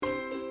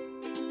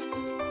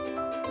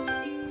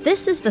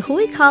This is the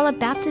Huikala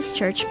Baptist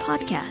Church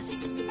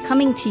podcast,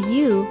 coming to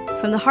you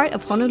from the heart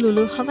of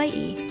Honolulu,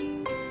 Hawaii.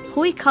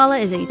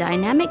 Huikala is a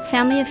dynamic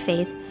family of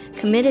faith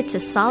committed to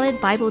solid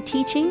Bible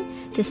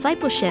teaching,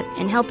 discipleship,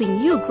 and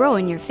helping you grow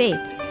in your faith.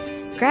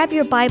 Grab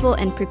your Bible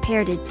and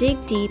prepare to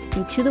dig deep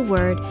into the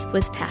Word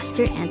with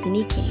Pastor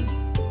Anthony King.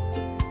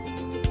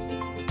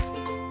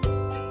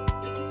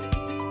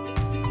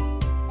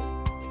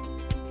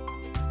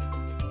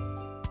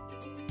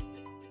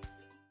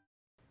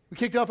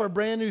 We kicked off our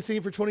brand new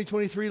theme for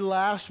 2023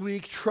 last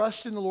week.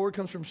 Trust in the Lord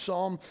comes from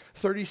Psalm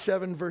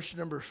 37, verse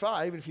number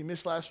 5. And if you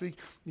missed last week,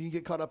 you can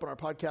get caught up on our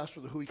podcast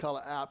or the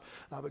Huikala app.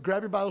 But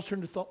grab your Bibles,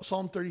 turn to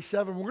Psalm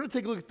 37. We're going to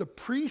take a look at the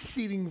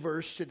preceding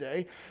verse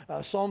today,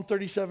 Psalm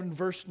 37,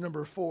 verse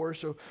number 4.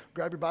 So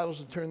grab your Bibles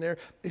and turn there.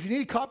 If you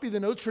need a copy of the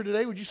notes for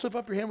today, would you slip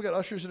up your hand? We've got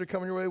ushers that are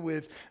coming your way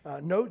with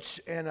notes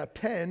and a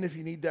pen if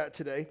you need that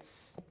today.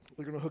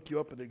 They're going to hook you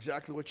up with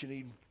exactly what you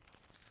need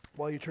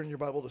while you turn your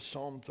Bible to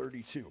Psalm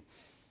 32.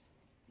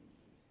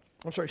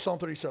 I'm sorry, Psalm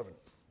 37.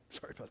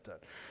 Sorry about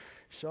that.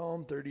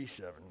 Psalm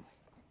 37.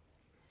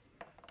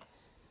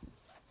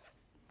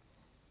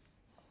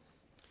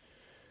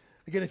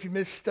 Again, if you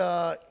missed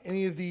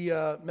any of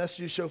the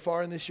messages so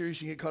far in this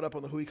series, you can get caught up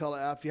on the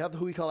Huikala app. If you have the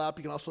Huikala app,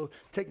 you can also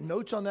take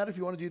notes on that if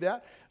you want to do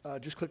that.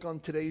 Just click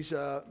on today's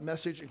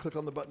message and click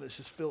on the button that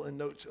says Fill in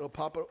Notes. It'll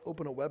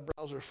open a web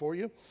browser for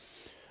you.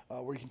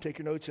 Where you can take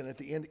your notes and at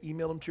the end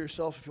email them to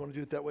yourself if you want to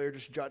do it that way, or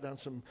just jot down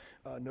some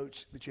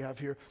notes that you have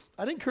here.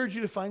 I'd encourage you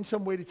to find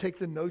some way to take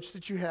the notes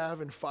that you have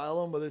and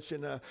file them, whether it's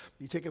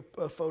you take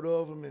a photo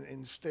of them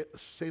and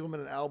save them in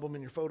an album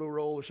in your photo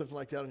roll or something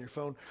like that on your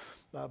phone.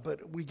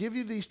 But we give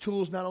you these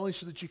tools not only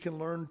so that you can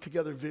learn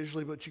together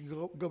visually, but you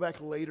can go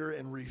back later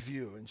and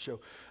review. And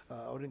so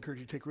I would encourage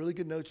you to take really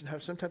good notes and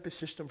have some type of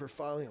system for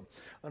filing them.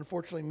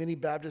 Unfortunately, many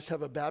Baptists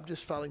have a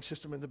Baptist filing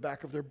system in the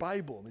back of their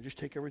Bible. And they just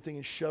take everything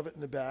and shove it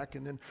in the back,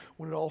 and then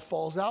when it all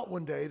falls out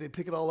one day, they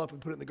pick it all up and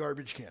put it in the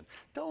garbage can.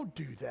 Don't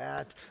do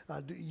that.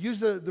 Use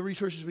the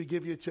resources we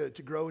give you to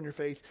grow in your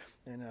faith,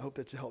 and I hope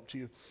that's a help to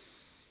you.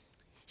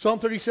 Psalm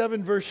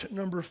 37, verse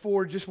number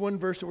 4, just one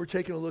verse that we're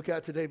taking a look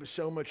at today, but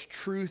so much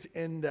truth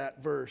in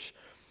that verse.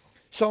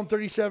 Psalm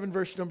 37,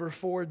 verse number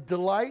 4,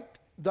 delight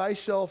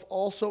thyself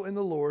also in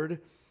the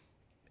Lord,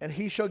 and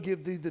he shall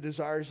give thee the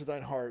desires of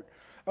thine heart.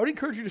 I would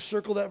encourage you to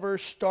circle that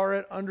verse, star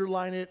it,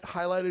 underline it,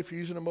 highlight it if you're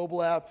using a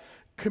mobile app.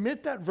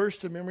 Commit that verse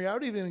to memory. I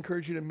would even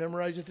encourage you to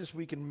memorize it this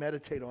week and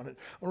meditate on it.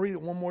 I'll read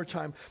it one more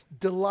time.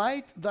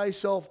 Delight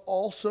thyself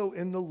also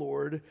in the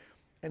Lord,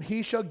 and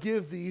he shall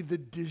give thee the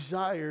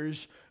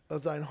desires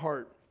of thine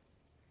heart.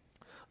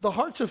 The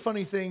heart's a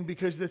funny thing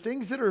because the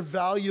things that are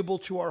valuable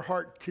to our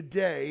heart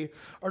today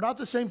are not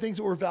the same things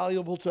that were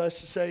valuable to us,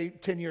 say,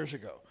 10 years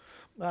ago.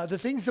 The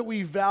things that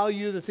we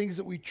value, the things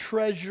that we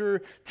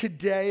treasure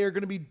today are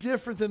going to be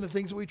different than the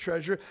things that we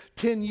treasure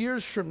 10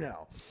 years from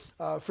now.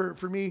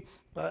 For me,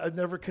 I've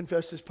never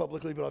confessed this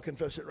publicly, but I'll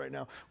confess it right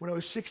now. When I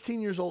was 16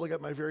 years old, I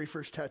got my very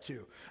first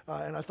tattoo.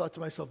 And I thought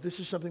to myself, this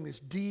is something that's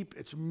deep,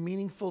 it's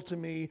meaningful to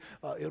me,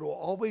 it will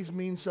always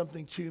mean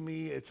something to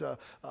me, it's a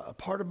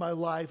part of my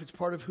life, it's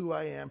part of who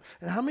I am.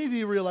 And how many of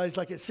you realize,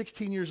 like at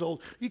 16 years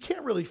old, you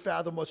can't really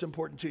fathom what's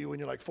important to you when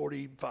you're like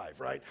 45,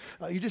 right?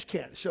 You just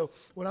can't. So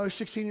when I was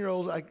 16 years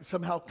old, I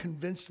somehow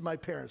convinced my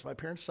parents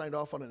signed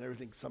off on it and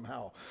everything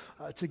somehow,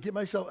 to get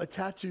myself a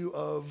tattoo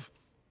of,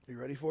 are you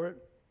ready for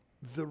it?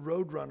 The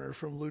Roadrunner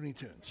from Looney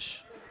Tunes.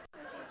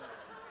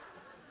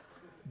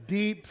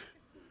 Deep,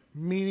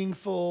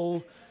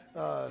 meaningful,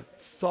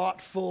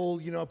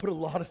 thoughtful. I put a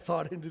lot of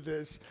thought into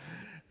this.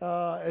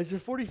 As a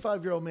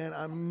 45-year-old man,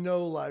 I'm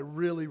no lie,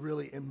 really,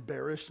 really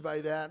embarrassed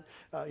by that.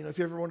 If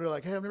you ever wonder,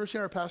 like, hey, I've never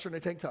seen our pastor in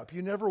a tank top.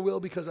 You never will,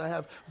 because I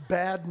have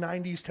bad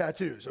 90s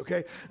tattoos,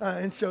 okay?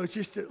 And so it's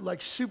just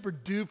like super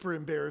duper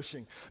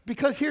embarrassing.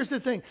 Because here's the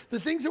thing.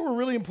 The things that were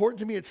really important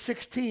to me at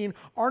 16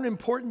 aren't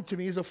important to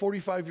me as a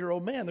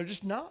 45-year-old man. They're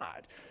just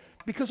not.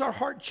 Because our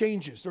heart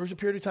changes. There was a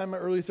period of time in my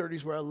early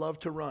 30s where I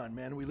loved to run,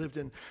 man. We lived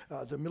in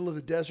the middle of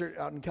the desert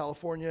out in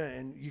California,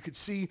 and you could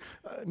see,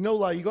 no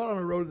lie, you go out on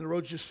a road and the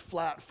road's just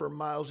flat for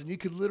miles, and you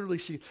could literally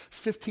see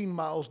 15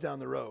 miles down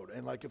the road.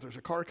 And like if there's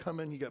a car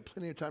coming, you got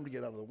plenty of time to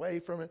get out of the way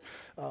from it.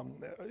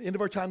 End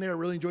of our time there, I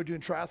really enjoyed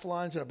doing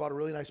triathlons, and I bought a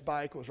really nice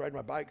bike. I was riding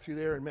my bike through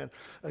there, and man,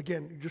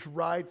 again, you just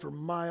ride for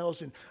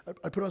miles. And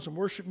I'd put on some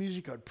worship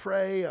music, I'd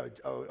pray, I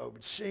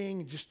would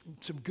sing, just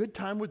some good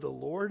time with the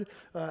Lord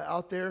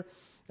out there.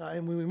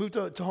 And when we moved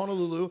to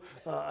Honolulu,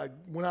 I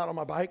went out on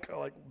my bike,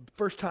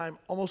 first time,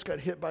 almost got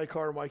hit by a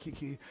car in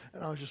Waikiki.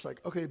 And I was just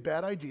like, okay,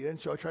 bad idea. And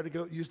so I tried to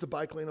go use the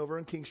bike lane over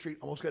on King Street,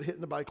 almost got hit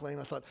in the bike lane.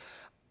 I thought,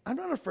 I'm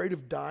not afraid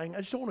of dying. I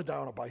just don't want to die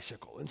on a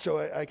bicycle. And so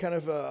I kind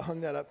of hung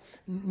that up.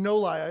 No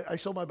lie, I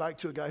sold my bike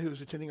to a guy who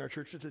was attending our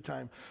church at the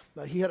time.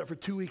 He had it for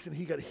 2 weeks, and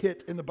he got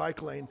hit in the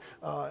bike lane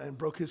and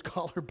broke his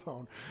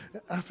collarbone.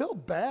 I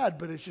felt bad,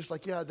 but it's just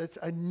like, yeah,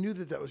 I knew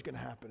that was going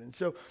to happen. And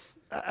so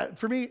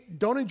for me,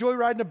 don't enjoy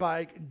riding a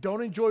bike.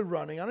 Don't enjoy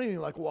running. I don't even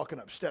like walking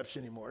up steps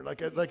anymore.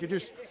 Like it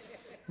just...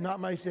 Not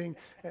my thing.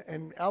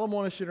 And Ala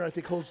Moana Center, I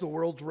think, holds the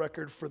world's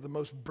record for the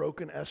most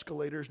broken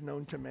escalators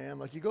known to man.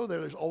 Like, you go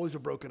there's always a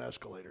broken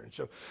escalator.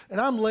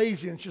 And I'm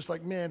lazy, and it's just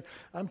like, man,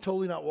 I'm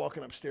totally not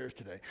walking upstairs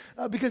today.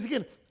 Because,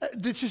 again,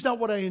 it's just not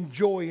what I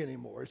enjoy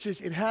anymore. It's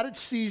just, it had its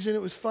season.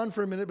 It was fun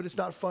for a minute, but it's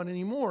not fun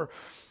anymore.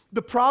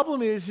 The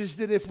problem is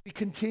that if we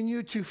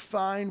continue to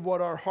find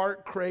what our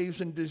heart craves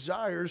and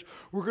desires,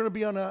 we're going to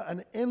be on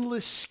an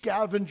endless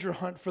scavenger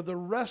hunt for the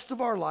rest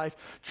of our life,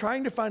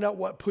 trying to find out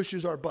what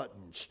pushes our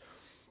buttons.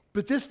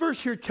 But this verse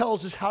here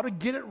tells us how to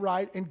get it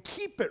right and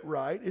keep it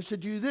right is to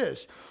do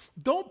this.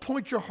 Don't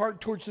point your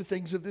heart towards the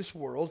things of this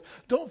world.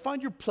 Don't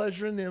find your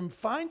pleasure in them.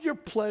 Find your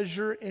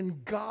pleasure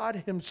in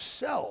God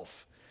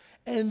himself.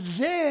 And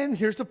then,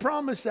 here's the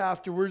promise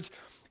afterwards,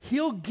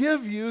 he'll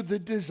give you the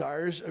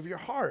desires of your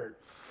heart.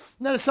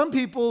 Now, to some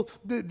people,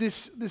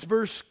 this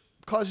verse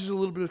causes a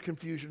little bit of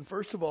confusion.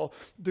 First of all,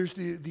 there's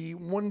the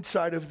one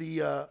side of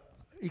the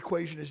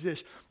equation is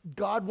this.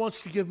 God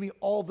wants to give me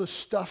all the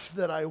stuff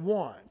that I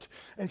want.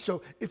 And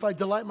so if I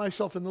delight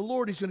myself in the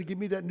Lord, he's going to give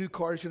me that new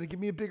car. He's going to give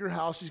me a bigger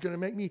house. He's going to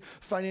make me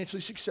financially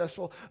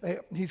successful.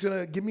 He's going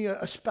to give me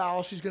a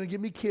spouse. He's going to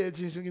give me kids.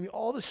 He's going to give me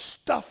all the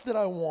stuff that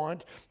I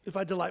want if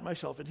I delight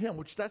myself in him,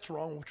 which that's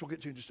wrong, which we'll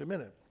get to in just a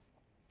minute.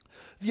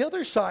 The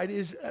other side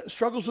is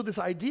struggles with this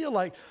idea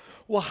like,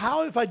 well,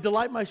 how if I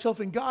delight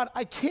myself in God,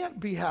 I can't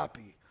be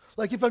happy?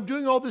 Like if I'm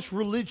doing all this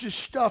religious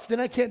stuff, then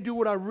I can't do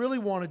what I really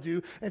want to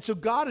do. And so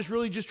God is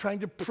really just trying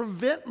to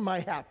prevent my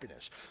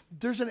happiness.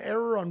 There's an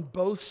error on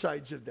both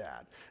sides of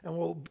that. And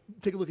we'll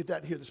take a look at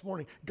that here this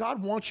morning.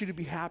 God wants you to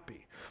be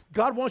happy.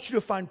 God wants you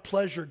to find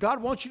pleasure.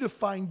 God wants you to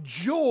find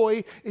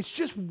joy. It's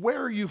just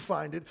where you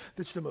find it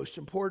that's the most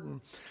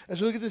important.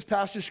 As we look at this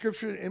passage of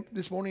scripture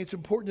this morning, it's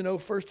important to know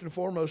first and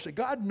foremost that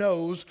God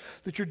knows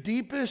that your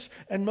deepest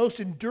and most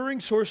enduring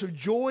source of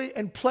joy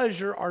and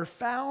pleasure are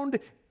found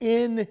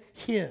in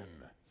him.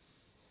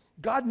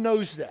 God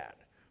knows that.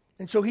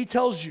 And so he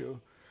tells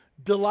you,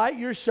 delight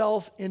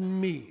yourself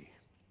in me.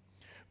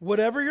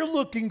 Whatever you're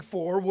looking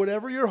for,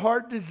 whatever your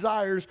heart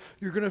desires,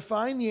 you're going to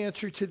find the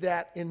answer to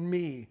that in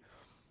me.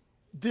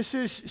 This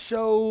is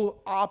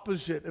so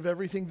opposite of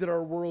everything that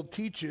our world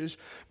teaches,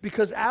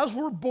 because as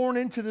we're born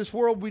into this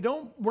world,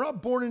 we're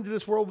not born into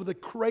this world with a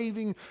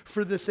craving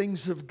for the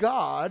things of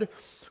God.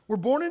 We're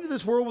born into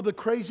this world with a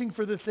craving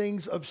for the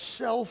things of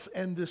self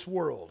and this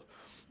world.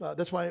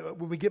 That's why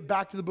when we get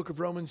back to the book of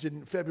Romans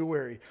in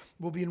February,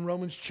 we'll be in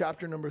Romans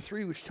chapter number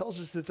 3, which tells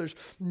us that there's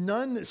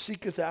none that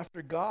seeketh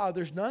after God.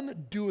 There's none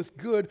that doeth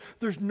good.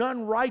 There's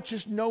none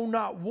righteous, no,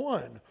 not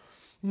one.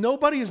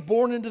 Nobody is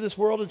born into this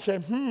world and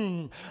said,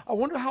 I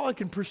wonder how I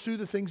can pursue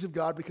the things of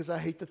God because I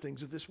hate the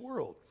things of this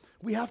world.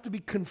 We have to be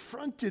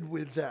confronted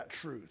with that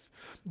truth.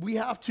 We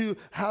have to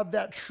have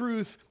that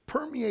truth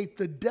permeate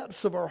the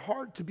depths of our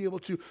heart to be able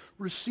to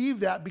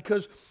receive that,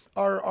 because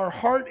our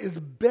heart is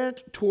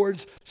bent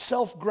towards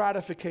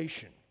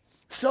self-gratification,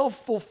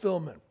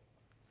 self-fulfillment.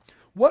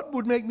 What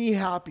would make me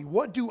happy?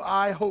 What do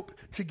I hope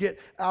to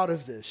get out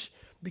of this?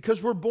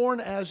 Because we're born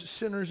as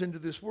sinners into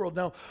this world.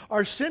 Now,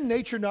 our sin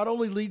nature not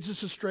only leads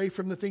us astray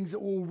from the things that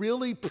will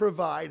really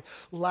provide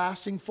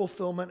lasting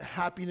fulfillment,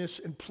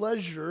 happiness, and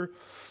pleasure,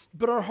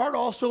 but our heart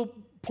also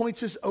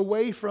points us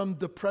away from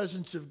the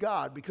presence of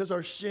God. Because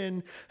our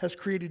sin has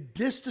created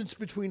distance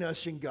between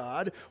us and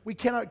God, we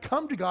cannot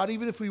come to God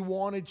even if we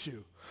wanted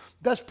to.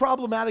 That's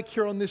problematic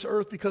here on this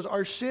earth, because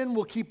our sin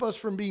will keep us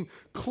from being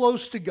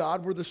close to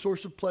God, where the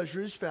source of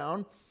pleasure is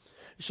found.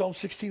 Psalm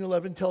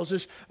 16:11 tells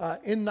us,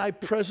 in thy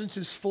presence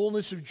is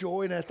fullness of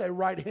joy, and at thy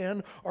right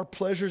hand are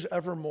pleasures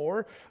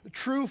evermore.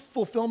 True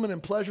fulfillment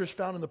and pleasure is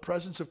found in the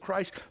presence of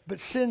Christ, but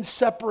sin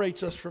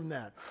separates us from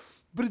that.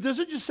 But it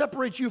doesn't just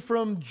separate you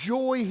from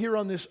joy here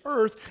on this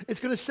earth. It's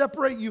going to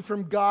separate you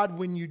from God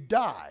when you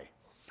die.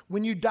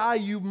 When you die,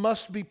 you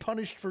must be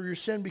punished for your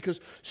sin, because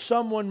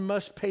someone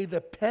must pay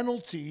the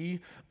penalty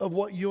of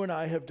what you and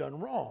I have done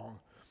wrong.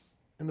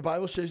 And the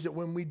Bible says that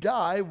when we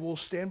die, we'll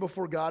stand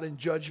before God in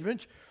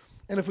judgment.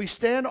 And if we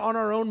stand on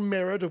our own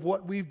merit of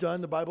what we've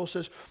done, the Bible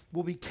says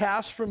we'll be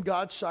cast from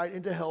God's sight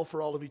into hell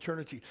for all of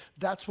eternity.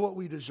 That's what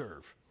we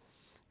deserve.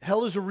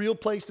 Hell is a real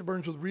place that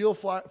burns with real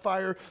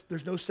fire.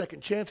 There's no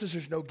second chances.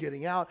 There's no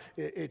getting out.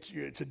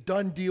 It's a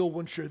done deal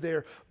once you're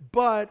there.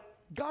 But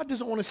God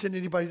doesn't want to send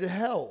anybody to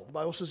hell. The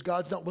Bible says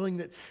God's not willing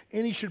that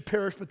any should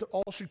perish, but that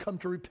all should come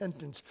to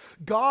repentance.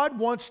 God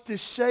wants to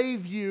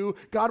save you.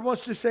 God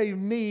wants to save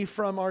me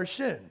from our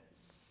sin.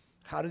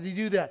 How did he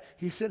do that?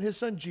 He sent his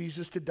son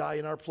Jesus to die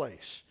in our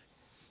place.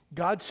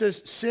 God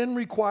says sin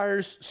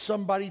requires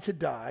somebody to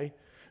die.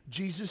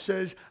 Jesus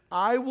says,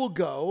 I will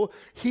go.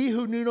 He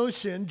who knew no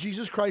sin,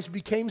 Jesus Christ,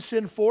 became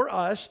sin for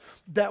us,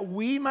 that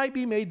we might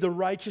be made the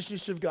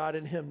righteousness of God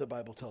in him, the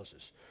Bible tells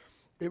us.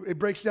 It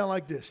breaks down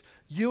like this.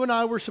 You and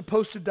I were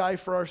supposed to die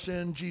for our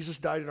sin. Jesus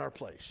died in our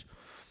place.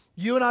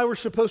 You and I were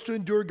supposed to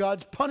endure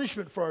God's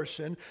punishment for our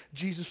sin.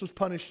 Jesus was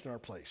punished in our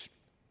place.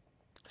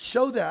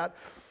 So that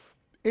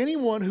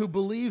anyone who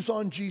believes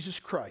on Jesus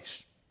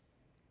Christ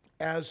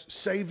as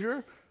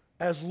Savior,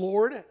 as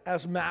Lord,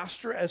 as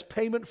Master, as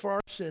payment for our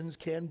sins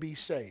can be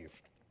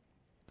saved.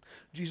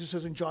 Jesus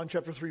says in John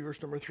chapter 3,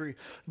 verse number 3,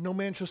 no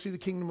man shall see the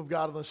kingdom of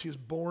God unless he is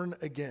born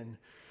again.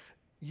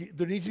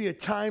 There needs to be a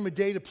time, a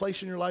date, a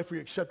place in your life where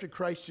you accepted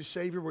Christ as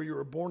Savior, where you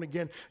were born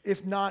again.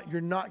 If not, you're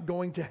not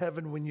going to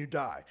heaven when you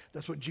die.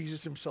 That's what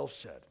Jesus himself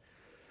said.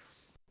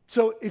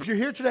 So if you're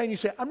here today and you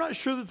say, I'm not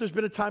sure that there's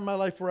been a time in my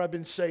life where I've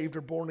been saved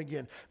or born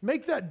again,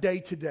 make that day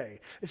today.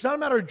 It's not a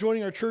matter of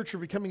joining our church or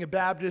becoming a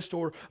Baptist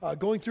or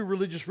going through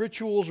religious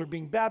rituals or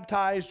being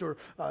baptized or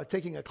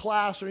taking a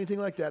class or anything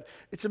like that.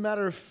 It's a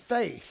matter of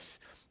faith.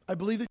 I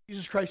believe that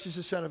Jesus Christ is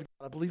the Son of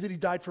God. I believe that he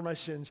died for my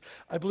sins.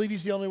 I believe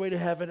he's the only way to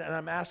heaven, and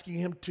I'm asking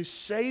him to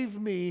save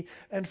me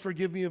and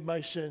forgive me of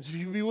my sins. If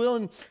you'd be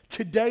willing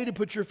today to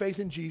put your faith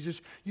in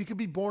Jesus, you can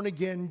be born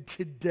again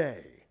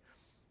today.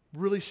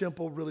 Really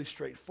simple, really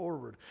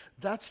straightforward.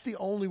 That's the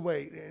only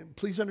way, and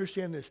please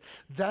understand this,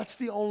 that's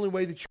the only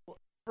way that you will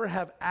ever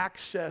have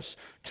access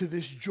to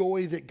this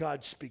joy that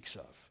God speaks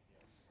of.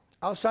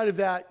 Outside of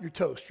that, you're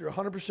toast. You're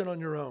 100% on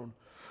your own.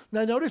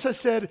 Now notice I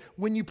said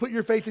when you put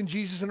your faith in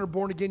Jesus and are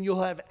born again,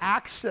 you'll have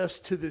access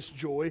to this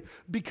joy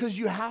because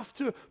you have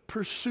to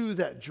pursue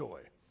that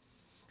joy.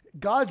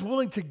 God's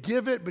willing to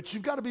give it, but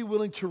you've got to be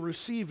willing to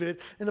receive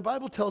it. And the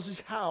Bible tells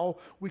us how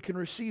we can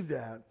receive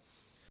that.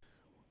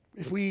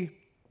 If we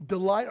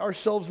delight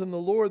ourselves in the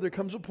Lord, there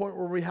comes a point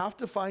where we have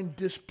to find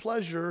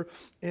displeasure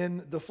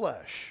in the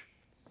flesh.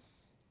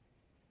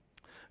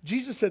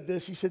 Jesus said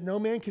this, he said, no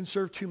man can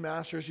serve two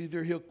masters.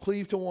 Either he'll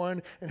cleave to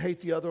one and hate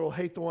the other, or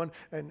hate the one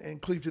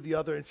and cleave to the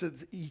other. And said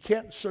you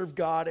can't serve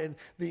God, and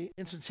the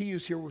instance he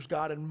used here was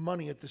God and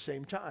money at the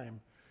same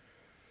time.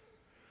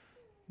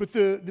 But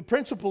the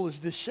principle is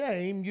the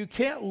same. You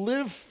can't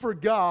live for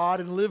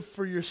God and live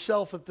for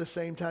yourself at the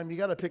same time. You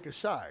got to pick a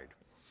side.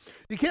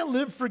 You can't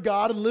live for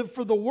God and live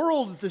for the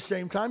world at the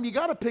same time. You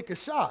got to pick a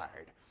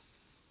side.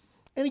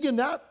 And again,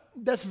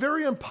 that's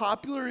very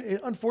unpopular,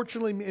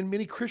 unfortunately, in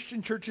many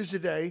Christian churches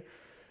today,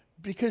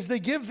 because they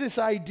give this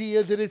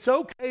idea that it's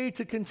okay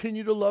to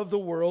continue to love the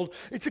world.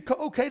 It's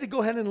okay to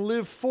go ahead and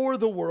live for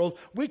the world.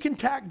 We can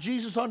tack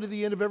Jesus onto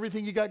the end of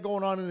everything you got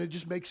going on, and it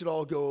just makes it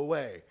all go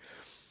away.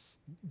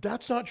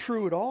 That's not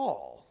true at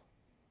all.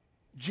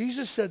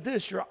 Jesus said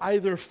this, you're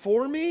either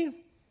for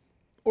me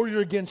or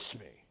you're against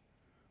me.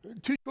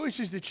 Two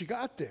choices that you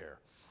got there.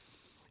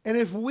 And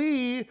if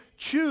we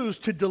choose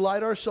to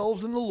delight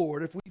ourselves in the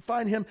Lord, if we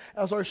find him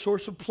as our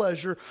source of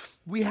pleasure,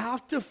 we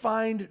have to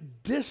find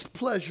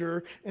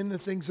displeasure in the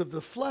things of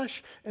the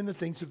flesh and the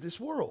things of this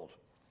world.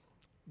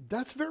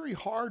 That's very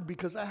hard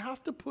because I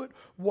have to put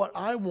what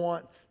I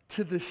want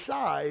to the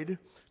side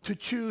to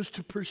choose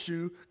to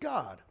pursue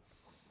God.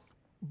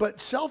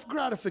 But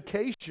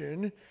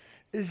self-gratification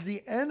is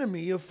the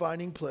enemy of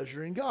finding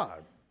pleasure in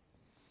God.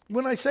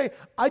 When I say,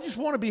 I just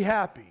want to be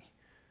happy,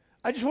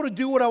 I just want to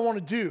do what I want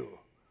to do.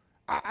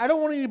 I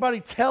don't want anybody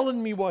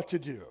telling me what to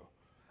do.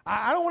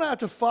 I don't want to have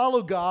to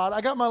follow God.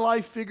 I got my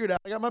life figured out.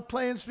 I got my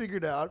plans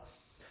figured out.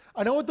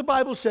 I know what the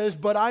Bible says,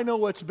 but I know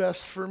what's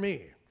best for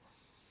me.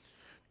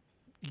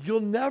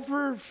 You'll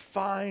never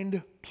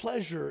find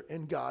pleasure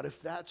in God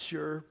if that's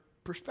your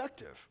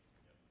perspective.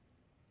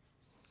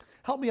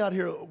 Help me out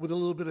here with a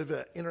little bit of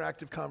an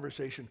interactive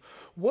conversation.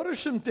 What are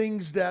some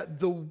things that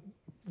the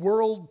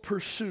world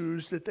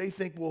pursues that they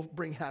think will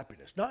bring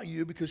happiness? Not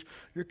you, because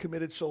you're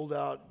committed, sold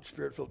out,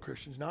 spirit-filled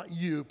Christians. Not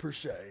you per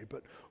se,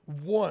 but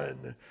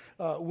one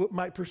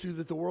might pursue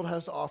that the world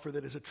has to offer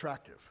that is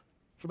attractive.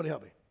 Somebody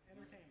help me.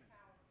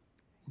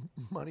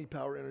 Entertainment. Money,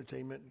 power,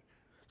 entertainment.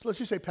 So let's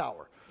just say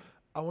power.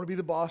 I want to be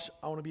the boss.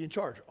 I want to be in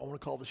charge. I want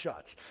to call the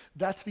shots.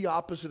 That's the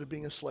opposite of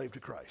being a slave to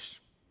Christ.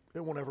 It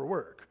won't ever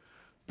work.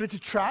 But it's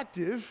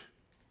attractive.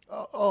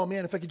 Oh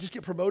man, if I could just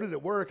get promoted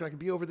at work and I could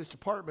be over this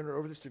department or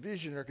over this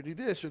division, or I could do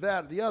this or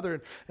that or the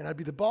other, and I'd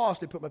be the boss.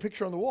 They put my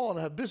picture on the wall and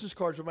I have business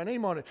cards with my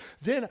name on it.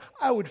 Then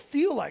I would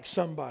feel like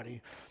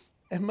somebody.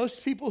 And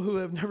most people who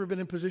have never been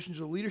in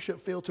positions of leadership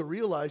fail to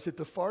realize that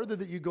the farther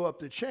that you go up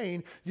the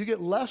chain, you get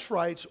less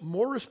rights,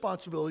 more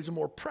responsibilities, and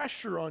more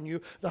pressure on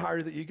you the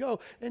higher that you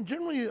go. And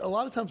generally, a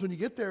lot of times when you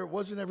get there, it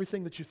wasn't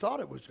everything that you thought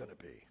it was going to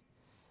be.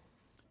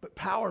 But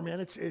power, man,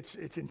 it's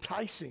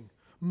enticing.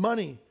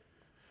 Money.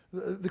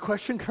 The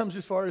question comes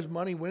as far as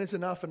money, when is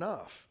enough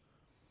enough?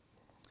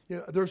 You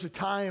know, there's a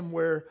time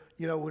where,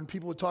 you know, when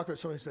people would talk about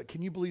something, like,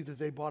 can you believe that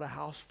they bought a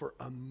house for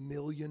 $1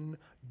 million?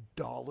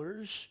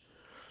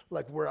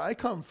 Like where I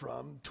come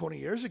from 20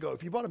 years ago,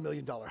 if you bought $1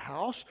 million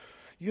house,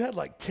 you had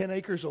like 10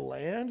 acres of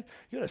land,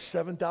 you had a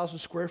 7,000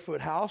 square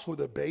foot house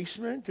with a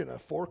basement and a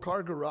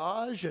 4-car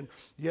garage, and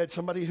you had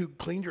somebody who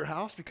cleaned your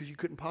house because you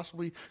couldn't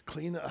possibly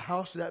clean a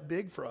house that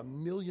big for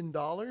 $1 million.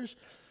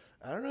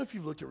 I don't know if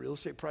you've looked at real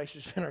estate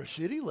prices in our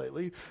city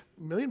lately.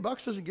 $1 million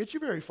doesn't get you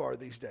very far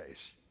these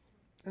days.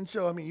 And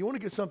so, I mean, you want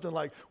to get something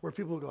like where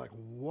people go like,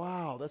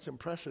 wow, that's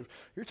impressive.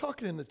 You're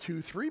talking in the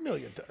 $2-3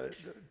 million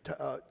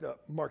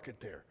market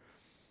there.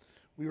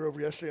 We were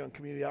over yesterday on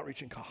community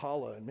outreach in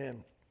Kahala, and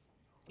man,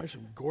 there's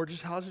some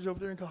gorgeous houses over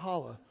there in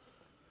Kahala.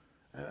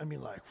 I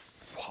mean, like,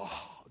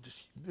 wow,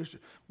 there's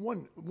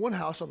one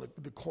house on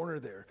the corner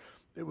there.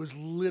 It was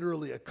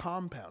literally a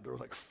compound. There were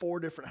like 4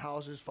 different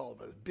houses followed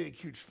by a big,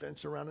 huge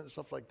fence around it and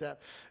stuff like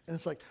that. And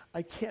it's like,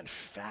 I can't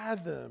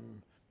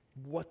fathom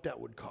what that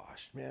would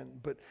cost, man.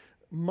 But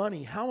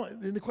money,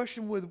 and the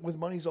question with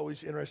money is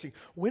always interesting.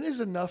 When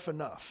is enough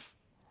enough?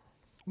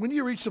 When do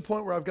you reach the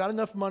point where I've got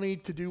enough money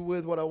to do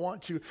with what I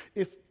want to,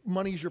 if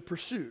money's your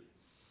pursuit?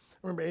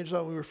 I remember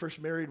Angela, when we were first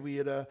married, we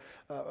had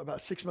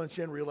about 6 months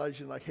in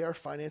realizing like, hey, our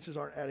finances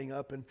aren't adding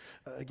up. And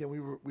again,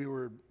 we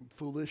were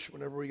foolish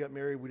whenever we got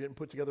married. We didn't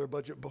put together a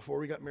budget before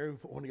we got married. We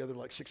put one together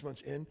like 6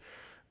 months in.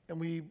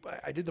 And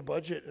I did the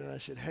budget and I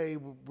said, hey,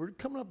 we're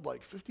coming up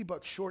like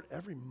 $50 short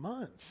every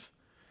month.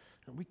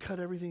 And we cut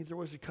everything there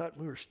was to cut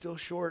and we were still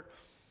short.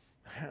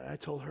 And I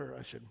told her,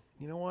 I said,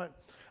 you know what?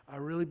 I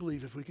really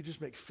believe if we could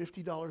just make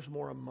 $50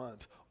 more a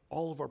month,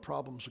 all of our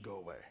problems would go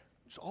away.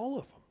 Just all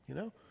of them, you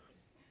know?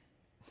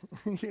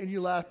 And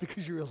you laugh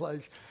because you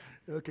realize,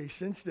 okay,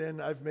 since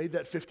then I've made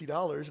that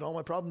 $50 and all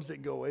my problems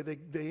didn't go away,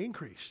 they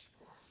increased.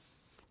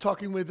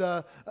 Talking with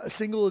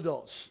single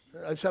adults.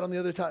 I've sat on the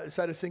other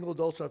side of single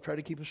adults and I've tried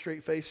to keep a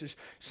straight face as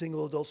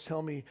single adults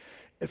tell me,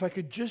 if I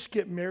could just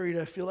get married,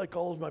 I feel like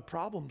all of my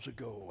problems would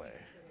go away.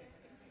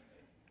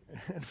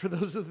 And for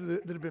those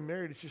that have been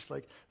married, it's just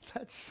like,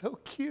 that's so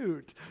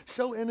cute,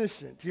 so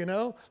innocent, you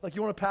know? Like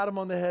you want to pat them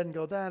on the head and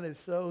go, that is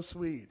so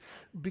sweet.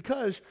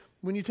 Because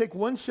when you take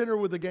one sinner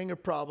with a gang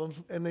of problems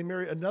and they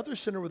marry another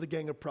sinner with a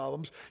gang of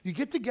problems, you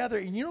get together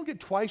and you don't get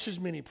twice as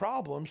many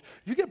problems.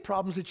 You get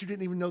problems that you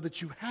didn't even know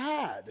that you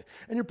had.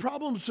 And your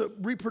problems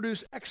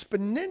reproduce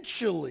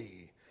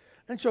exponentially.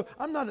 And so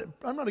I'm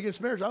not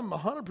against marriage. I'm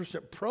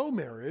 100%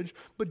 pro-marriage,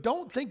 but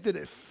don't think that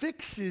it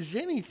fixes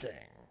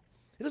anything.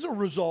 It doesn't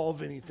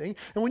resolve anything.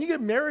 And when you get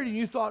married and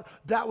you thought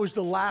that was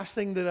the last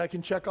thing that I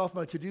can check off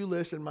my to-do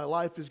list and my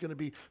life is going to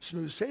be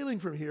smooth sailing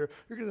from here,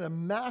 you're going to get a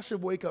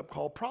massive wake-up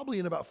call probably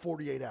in about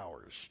 48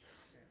 hours.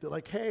 They're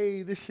like,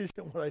 hey, this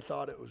isn't what I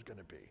thought it was going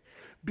to be.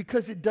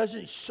 Because it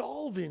doesn't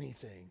solve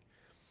anything.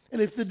 And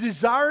if the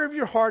desire of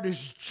your heart is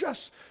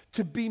just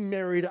to be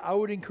married, I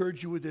would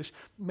encourage you with this.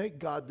 Make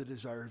God the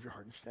desire of your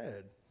heart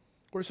instead.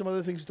 What are some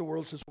other things that the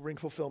world says will bring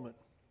fulfillment?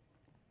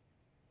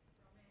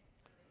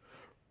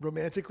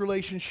 Romantic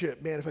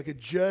relationship. Man, if I could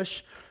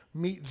just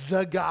meet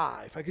the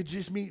guy, if I could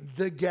just meet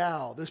the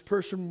gal, this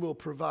person will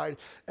provide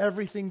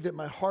everything that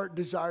my heart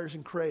desires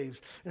and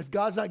craves. And if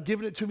God's not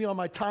giving it to me on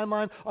my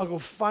timeline, I'll go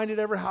find it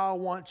ever how I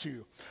want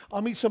to.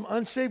 I'll meet some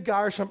unsaved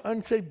guy or some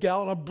unsaved gal,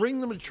 and I'll bring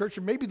them to church,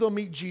 and maybe they'll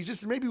meet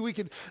Jesus, and maybe we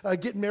could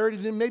get married,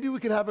 and then maybe we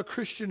could have a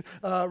Christian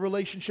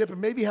relationship, and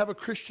maybe have a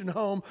Christian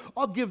home.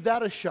 I'll give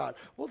that a shot.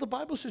 Well, the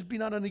Bible says be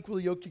not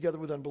unequally yoked together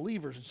with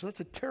unbelievers, and so that's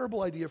a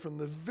terrible idea from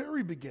the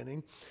very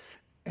beginning.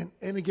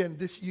 And again,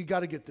 you got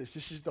to get this.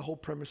 This is the whole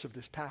premise of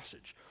this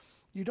passage.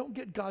 You don't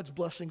get God's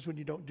blessings when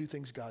you don't do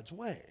things God's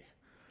way.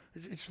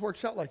 It just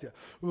works out like that.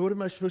 Well, what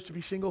am I supposed to be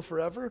single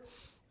forever?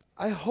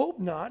 I hope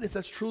not, if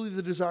that's truly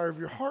the desire of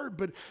your heart.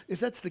 But if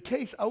that's the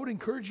case, I would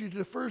encourage you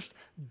to first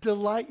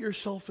delight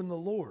yourself in the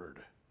Lord.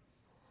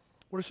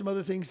 What are some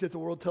other things that the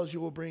world tells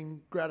you will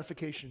bring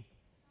gratification?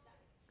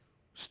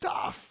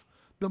 Stuff.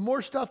 The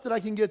more stuff that I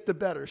can get, the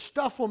better.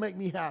 Stuff will make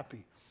me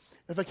happy.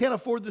 If I can't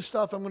afford the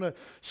stuff, I'm going to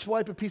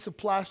swipe a piece of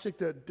plastic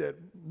that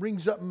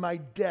rings up my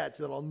debt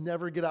that I'll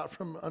never get out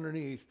from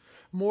underneath.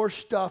 More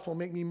stuff will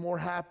make me more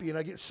happy, and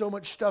I get so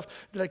much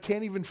stuff that I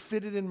can't even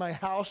fit it in my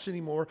house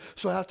anymore,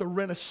 so I have to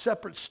rent a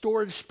separate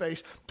storage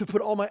space to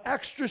put all my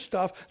extra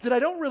stuff that I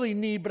don't really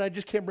need, but I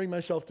just can't bring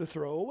myself to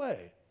throw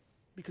away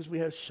because we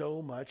have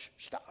so much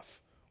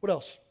stuff. What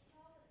else?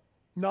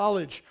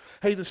 Knowledge.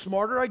 Hey, the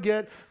smarter I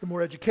get, the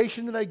more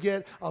education that I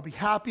get, I'll be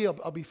happy,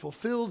 I'll be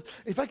fulfilled.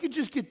 If I could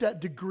just get that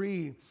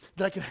degree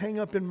that I could hang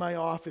up in my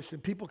office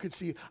and people could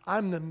see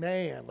I'm the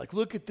man. Like,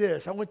 look at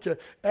this. I went to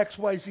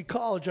XYZ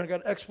college and I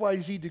got an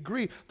XYZ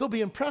degree. They'll be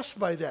impressed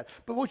by that.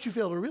 But what you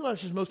fail to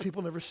realize is most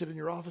people never sit in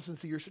your office and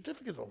see your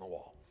certificate on the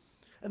wall.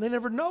 And they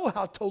never know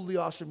how totally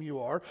awesome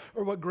you are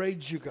or what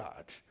grades you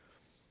got.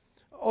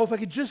 Oh, if I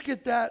could just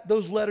get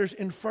those letters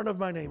in front of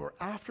my name or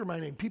after my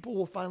name, people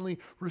will finally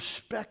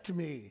respect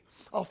me.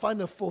 I'll find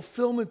the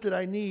fulfillment that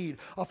I need.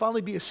 I'll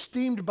finally be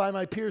esteemed by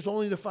my peers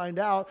only to find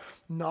out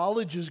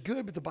knowledge is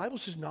good, but the Bible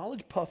says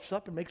knowledge puffs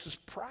up and makes us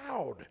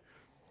proud.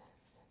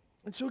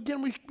 And so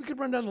again, we could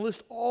run down the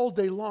list all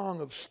day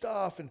long of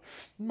stuff and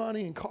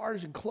money and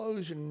cars and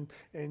clothes and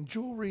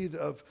jewelry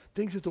of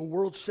things that the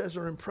world says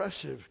are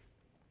impressive.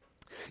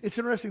 It's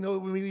interesting, though,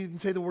 when we even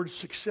say the word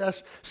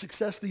success,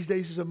 success these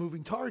days is a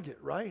moving target,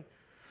 right?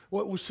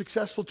 What was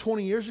successful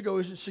 20 years ago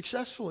isn't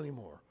successful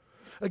anymore.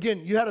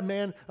 Again, you had a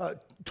man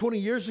 20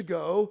 years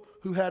ago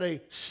who had a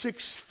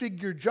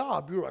 6-figure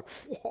job. You were like,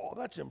 whoa,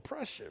 that's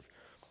impressive.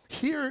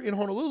 Here in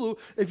Honolulu,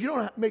 if you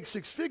don't make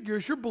 6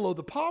 figures, you're below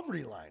the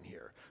poverty line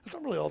here. It's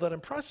not really all that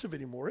impressive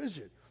anymore, is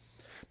it?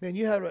 Man,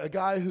 you had a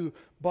guy who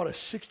bought a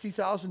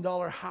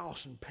 $60,000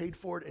 house and paid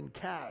for it in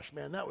cash.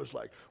 Man, that was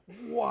like,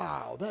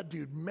 wow, that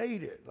dude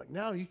made it. Like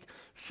now,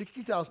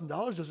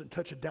 $60,000 doesn't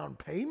touch a down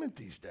payment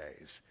these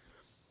days.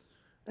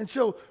 And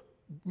so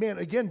man,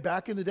 again,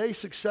 back in the day,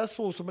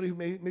 successful, somebody who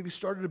maybe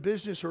started a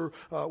business or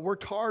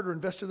worked hard or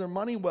invested their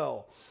money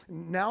well.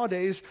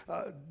 Nowadays,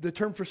 the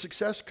term for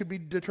success could be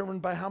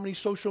determined by how many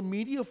social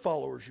media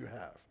followers you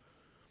have.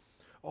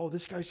 Oh,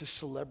 this guy's a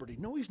celebrity.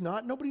 No, he's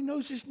not. Nobody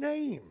knows his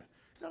name.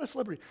 He's not a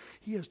celebrity.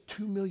 He has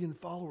 2 million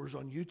followers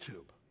on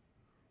YouTube.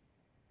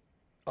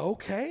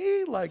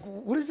 Okay, like,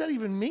 what does that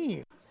even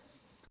mean?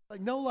 Like,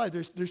 no lie,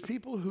 there's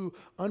people who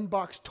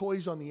unbox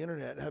toys on the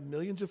internet, have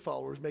millions of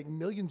followers, make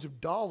millions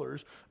of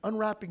dollars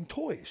unwrapping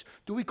toys.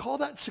 Do we call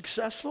that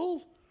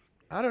successful?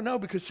 I don't know,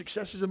 because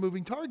success is a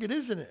moving target,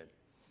 isn't it?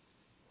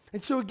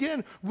 And so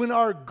again, when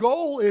our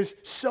goal is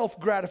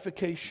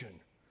self-gratification,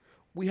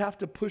 we have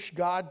to push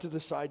God to the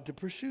side to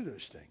pursue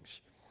those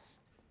things.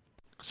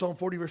 Psalm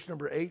 40, verse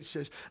number 8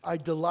 says, I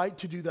delight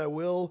to do thy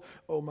will,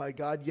 O my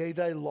God. Yea,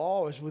 thy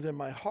law is within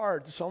my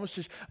heart. The psalmist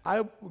says,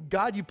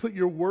 God, you put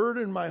your word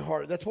in my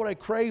heart. That's what I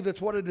crave. That's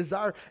what I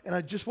desire. And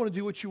I just want to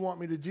do what you want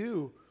me to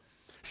do.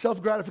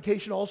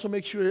 Self-gratification also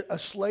makes you a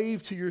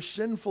slave to your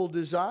sinful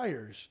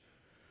desires,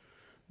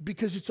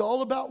 because it's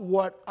all about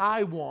what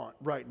I want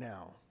right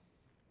now.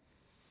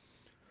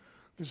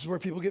 This is where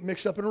people get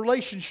mixed up in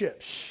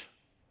relationships.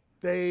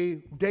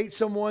 They date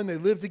someone, they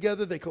live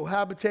together, they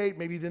cohabitate,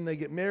 maybe then they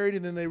get married,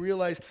 and then they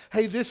realize,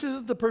 hey, this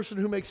isn't the person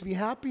who makes me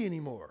happy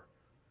anymore.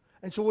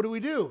 And so what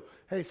do?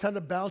 Hey, it's time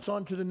to bounce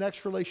on to the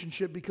next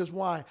relationship, because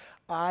why?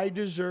 I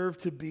deserve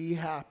to be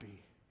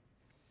happy.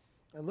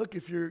 And look,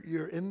 if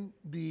you're in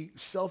the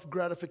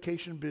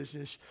self-gratification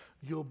business,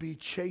 you'll be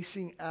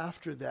chasing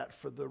after that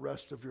for the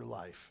rest of your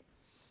life.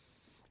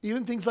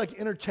 Even things like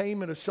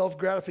entertainment of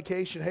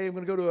self-gratification. Hey, I'm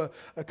going to go to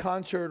a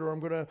concert, or I'm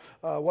going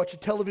to watch a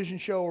television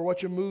show or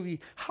watch a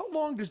movie. How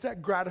long does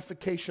that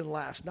gratification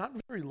last? Not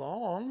very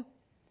long.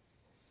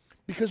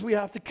 Because we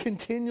have to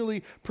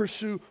continually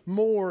pursue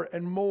more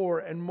and more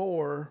and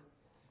more.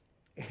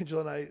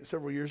 Angela and I,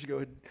 several years ago,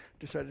 had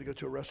decided to go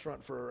to a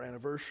restaurant for our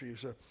anniversary.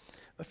 It was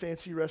a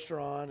fancy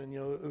restaurant, and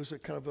it was a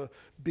kind of a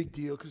big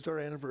deal because it's our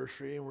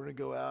anniversary, and we're going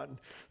to go out. And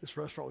this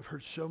restaurant we've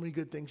heard so many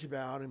good things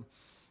about, and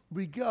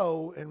we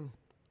go, and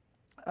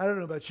I don't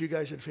know about you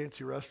guys in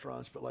fancy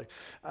restaurants, but like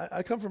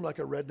I come from like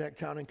a redneck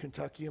town in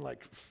Kentucky, and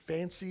like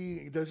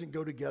fancy doesn't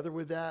go together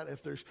with that.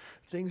 If there's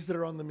things that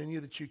are on the menu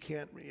that you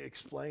can't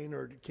explain,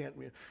 or can't,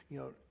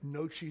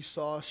 no cheese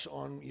sauce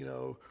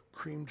on,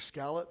 creamed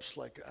scallops,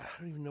 like I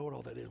don't even know what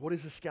all that is. What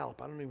is a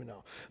scallop? I don't even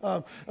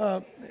know.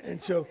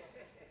 And so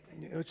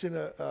it's in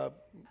a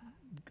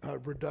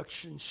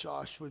reduction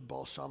sauce with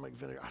balsamic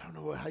vinegar. I don't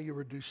know how you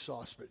reduce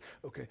sauce, but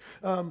okay.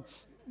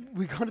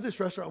 We go to this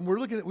restaurant, and we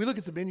look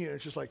at the menu, and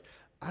it's just like,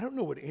 I don't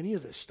know what any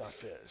of this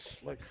stuff is.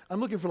 Like, I'm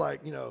looking for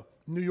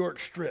New York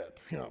strip,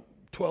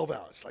 12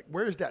 ounce. Like,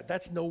 where is that?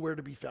 That's nowhere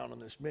to be found on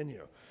this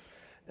menu.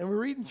 And we're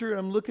reading through, and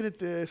I'm looking at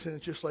this, and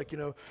it's just like,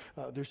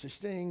 there's this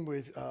thing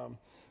with,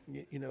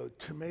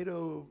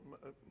 tomato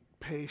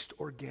paste,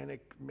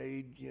 organic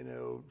made,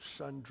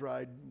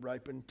 sun-dried,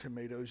 ripened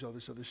tomatoes, all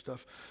this other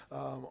stuff,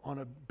 on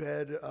a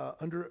bed,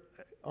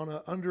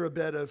 under a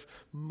bed of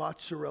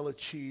mozzarella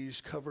cheese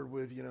covered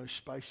with,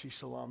 spicy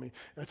salami.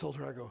 And I told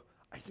her, I go,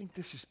 I think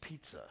this is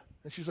pizza.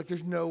 And she's like,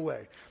 there's no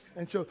way.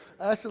 And so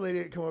I asked the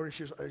lady to come over, and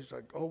she's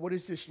like, oh, what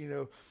is this,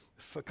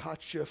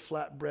 focaccia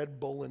flatbread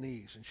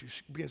bolognese? And she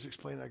begins to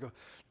explain it. I go,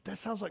 that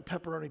sounds like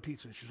pepperoni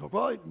pizza. And she's like,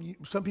 well,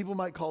 some people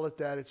might call it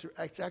that.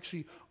 It's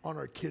actually on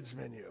our kids'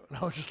 menu. And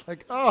I was just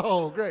like,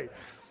 oh, great.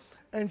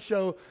 And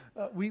so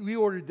we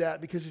ordered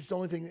that because it's the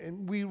only thing.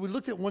 And we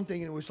looked at one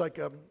thing, and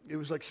it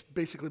was like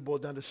basically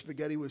boiled down to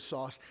spaghetti with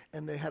sauce,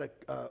 and they had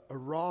a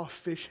raw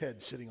fish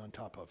head sitting on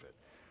top of it.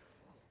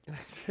 And I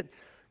said,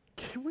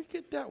 can we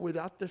get that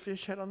without the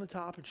fish head on the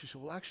top? And she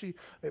said, well, actually,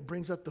 it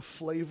brings out the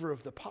flavor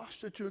of the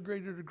pasta to a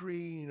greater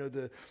degree.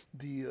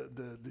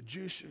 The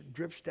juice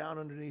drips down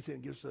underneath it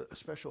and gives a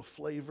special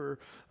flavor.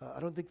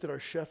 I don't think that our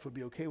chef would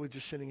be okay with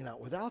just sending it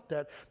out without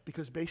that,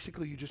 because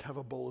basically you just have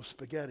a bowl of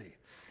spaghetti.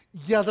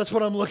 Yeah, that's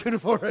what I'm looking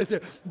for right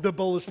there. The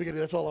bowl of spaghetti,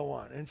 that's all I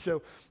want. And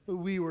so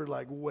we were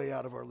like way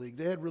out of our league.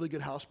 They had really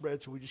good house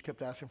bread, so we just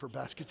kept asking for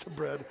baskets of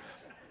bread.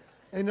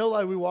 And no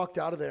lie, we walked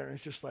out of there, and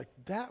it's just like,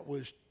 that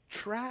was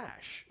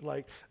trash.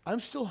 Like, I'm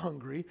still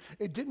hungry.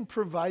 It didn't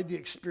provide the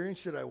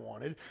experience that I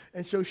wanted.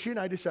 And so she and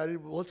I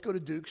decided, well, let's go to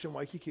Duke's in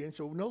Waikiki. And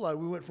so no lie,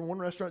 we went from one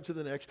restaurant to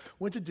the next,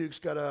 went to Duke's,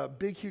 got a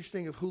big, huge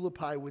thing of hula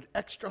pie with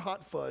extra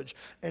hot fudge.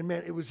 And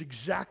man, it was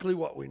exactly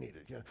what we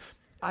needed.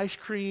 Ice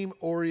cream,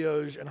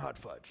 Oreos, and hot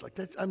fudge. Like,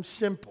 I'm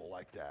simple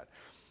like that.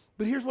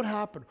 But here's what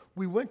happened.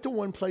 We went to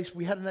one place.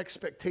 We had an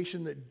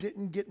expectation that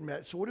didn't get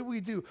met. So what did we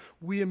do?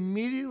 We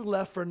immediately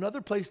left for another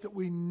place that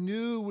we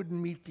knew would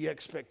meet the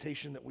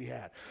expectation that we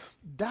had.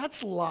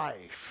 That's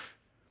life.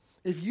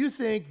 If you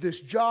think this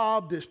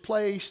job, this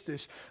place,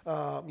 this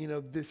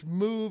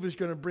move is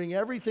going to bring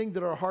everything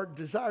that our heart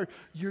desires,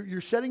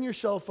 you're setting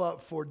yourself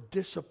up for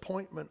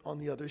disappointment on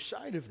the other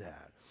side of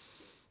that.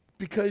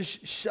 Because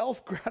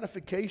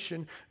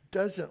self-gratification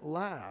doesn't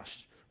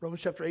last.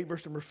 Romans chapter 8,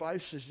 verse number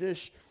 5 says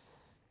this,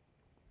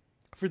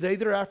 for they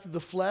that are after the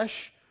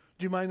flesh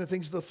do mind the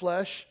things of the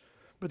flesh,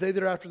 but they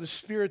that are after the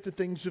Spirit, the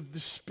things of the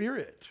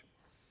Spirit.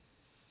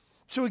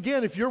 So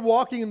again, if you're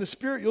walking in the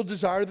Spirit, you'll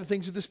desire the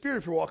things of the Spirit.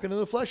 If you're walking in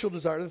the flesh, you'll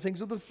desire the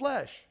things of the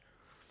flesh.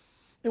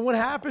 And what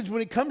happens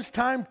when it comes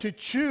time to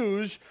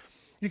choose,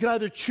 you can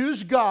either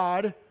choose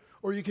God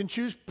or you can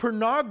choose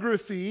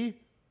pornography.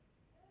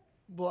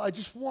 Well, I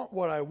just want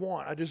what I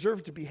want. I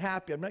deserve to be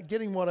happy. I'm not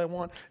getting what I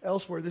want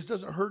elsewhere. This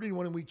doesn't hurt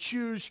anyone. And we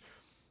choose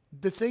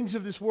the things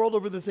of this world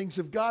over the things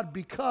of God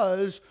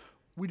because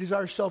we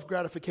desire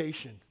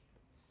self-gratification.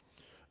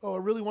 Oh, I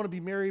really want to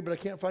be married, but I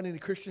can't find any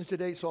Christians to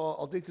date, so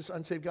I'll date this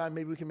unsaved guy.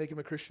 Maybe we can make him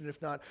a Christian.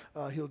 If not,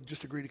 he'll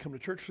just agree to come to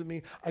church with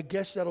me. I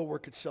guess that'll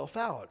work itself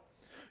out.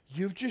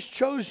 You've just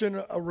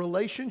chosen a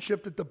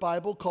relationship that the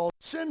Bible calls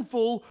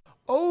sinful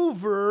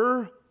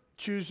over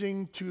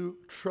choosing to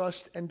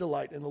trust and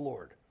delight in the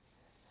Lord.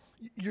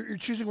 You're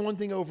choosing one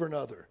thing over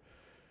another.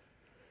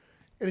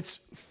 And it's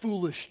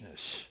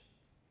foolishness.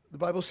 The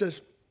Bible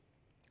says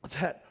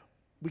that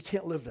we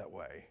can't live that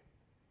way.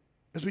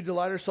 As we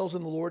delight ourselves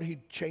in the Lord, He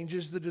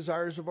changes the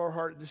desires of our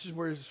heart. This is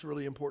where it's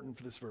really important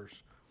for this verse.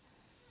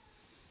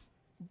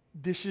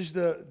 This is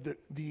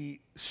the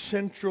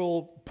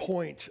central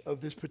point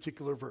of this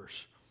particular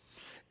verse.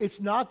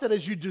 It's not that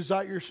as you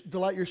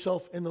delight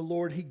yourself in the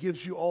Lord, He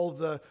gives you all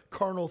the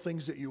carnal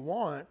things that you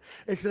want.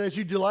 It's that as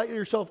you delight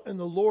yourself in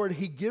the Lord,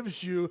 He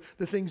gives you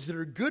the things that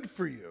are good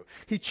for you.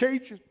 He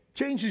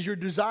changes your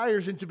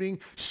desires into being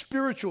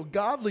spiritual,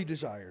 godly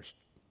desires.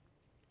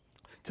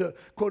 To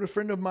quote a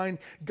friend of mine,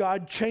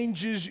 God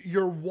changes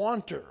your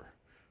wanter.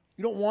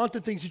 You don't want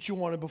the things that you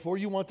wanted before.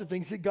 You want the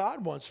things that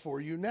God wants for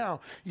you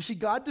now. You see,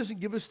 God doesn't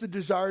give us the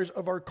desires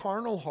of our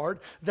carnal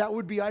heart. That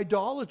would be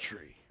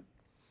idolatry.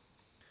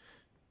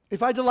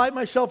 If I delight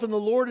myself in the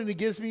Lord and He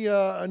gives me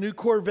a new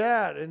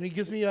Corvette and He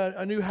gives me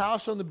a new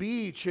house on the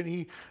beach and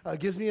He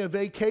gives me a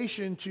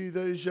vacation to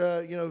those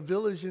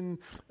villas in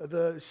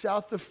the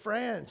south of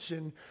France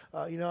and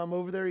I'm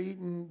over there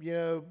eating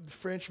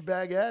French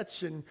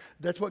baguettes and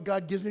that's what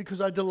God gives me because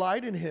I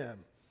delight in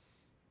Him.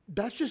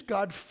 That's just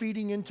God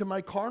feeding into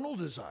my carnal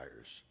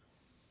desires.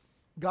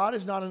 God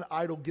is not an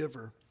idol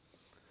giver.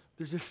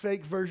 There's a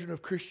fake version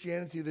of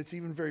Christianity that's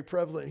even very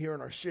prevalent here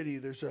in our city.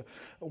 There's a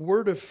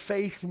word of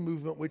faith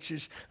movement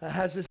which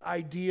has this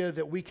idea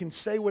that we can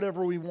say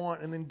whatever we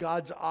want and then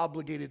God's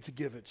obligated to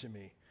give it to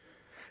me.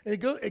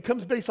 And it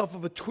comes based off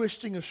of a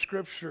twisting of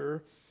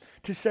Scripture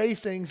to say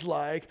things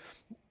like,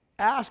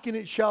 ask and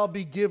it shall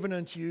be given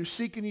unto you,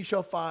 seek and you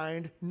shall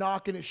find,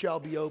 knock and it shall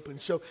be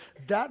opened. So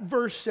that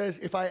verse says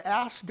if I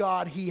ask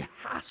God, He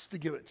has to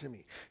give it to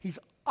me. He's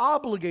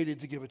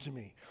obligated to give it to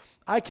me.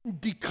 I can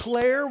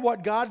declare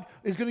what God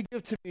is going to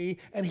give to me,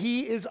 and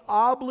He is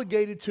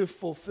obligated to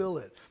fulfill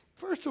it.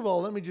 First of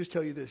all, let me just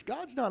tell you this.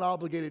 God's not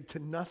obligated to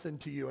nothing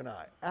to you and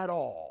I at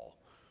all.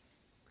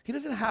 He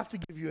doesn't have to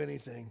give you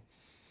anything.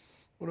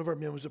 One of our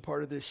men was a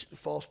part of this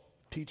false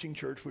teaching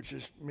church, which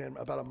is,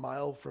 about a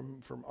mile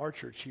from our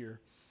church here.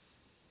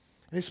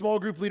 And his small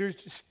group leader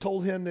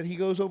told him that he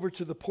goes over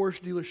to the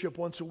Porsche dealership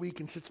once a week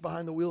and sits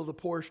behind the wheel of the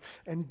Porsche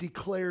and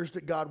declares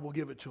that God will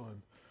give it to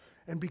him.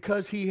 And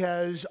because he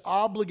has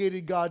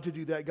obligated God to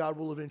do that, God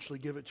will eventually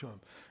give it to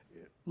him.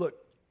 Look,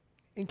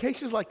 in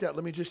cases like that,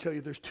 let me just tell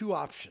you, there's two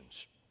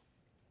options.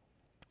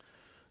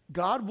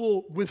 God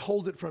will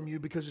withhold it from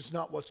you because it's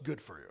not what's good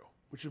for you,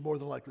 which is more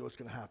than likely what's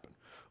going to happen.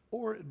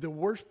 Or the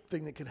worst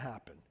thing that could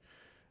happen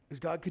is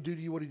God could do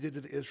to you what He did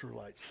to the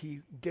Israelites.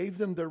 He gave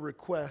them their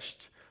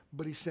request,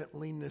 but He sent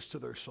leanness to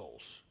their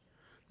souls.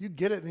 You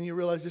get it, and you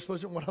realize this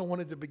wasn't what I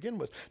wanted to begin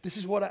with. This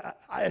is what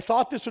I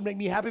thought this would make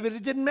me happy, but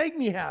it didn't make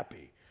me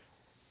happy.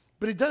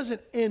 But it doesn't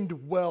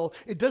end well.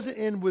 It doesn't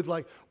end with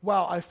like,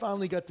 wow, I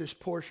finally got this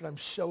Porsche and I'm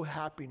so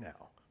happy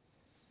now.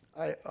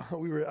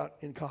 We were out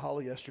in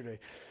Kahala yesterday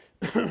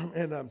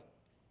and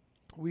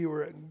we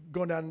were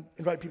going down,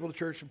 invite people to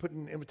church and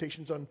putting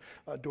invitations on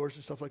doors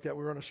and stuff like that.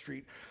 We were on a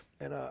street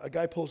and a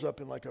guy pulls up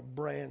in like a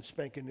brand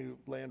spanking new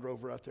Land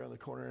Rover out there on the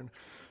corner and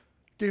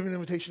gave an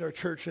invitation to our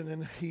church, and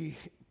then he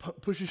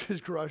pushes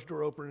his garage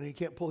door open and he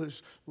can't pull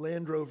his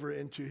Land Rover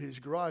into his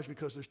garage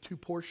because there's two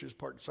Porsches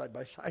parked side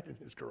by side in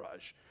his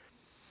garage.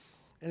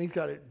 And he's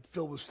got it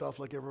filled with stuff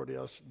like everybody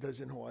else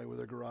does in Hawaii with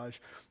their garage.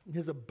 He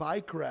has a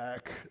bike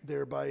rack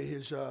there by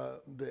his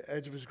the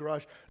edge of his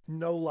garage.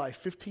 No lie,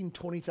 $15,000,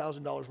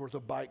 $20,000 worth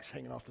of bikes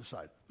hanging off the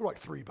side. They're like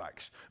 3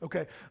 bikes,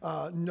 okay?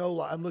 No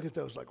lie, I'm looking at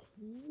those like,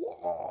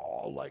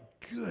 whoa, like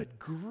good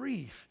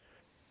grief.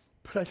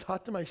 But I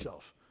thought to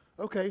myself,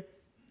 okay,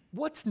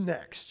 what's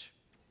next?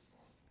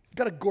 You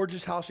got a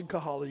gorgeous house in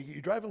Kahala.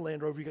 You drive a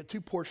Land Rover. You got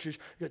 2 Porsches.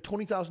 You got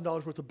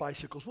 $20,000 worth of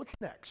bicycles. What's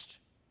next?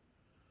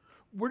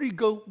 Where do you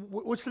go?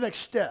 What's the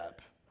next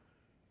step?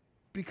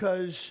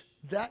 Because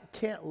that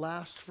can't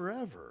last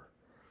forever.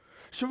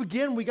 So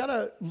again, we got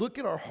to look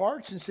at our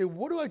hearts and say,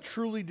 what do I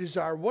truly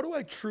desire? What do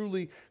I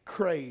truly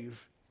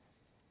crave?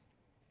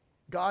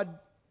 God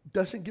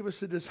doesn't give us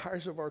the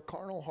desires of our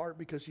carnal heart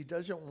because He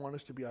doesn't want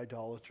us to be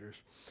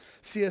idolaters.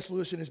 C.S.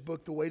 Lewis in his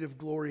book, The Weight of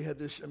Glory, had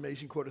this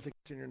amazing quote. I think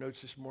it's in your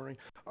notes this morning.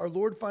 Our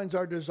Lord finds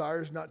our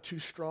desires not too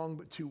strong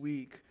but too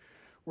weak.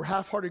 We're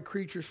half-hearted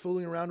creatures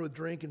fooling around with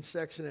drink and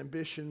sex and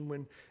ambition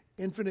when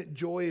Infinite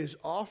joy is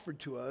offered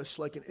to us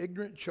like an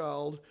ignorant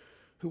child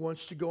who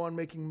wants to go on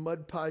making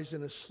mud pies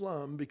in a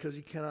slum because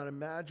he cannot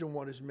imagine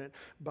what is meant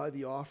by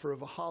the offer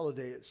of a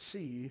holiday at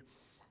sea.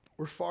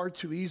 We're far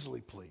too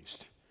easily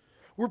pleased.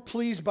 We're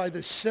pleased by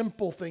the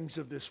simple things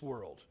of this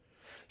world.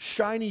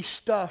 Shiny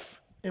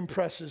stuff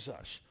impresses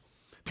us.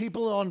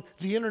 People on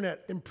the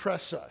internet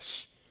impress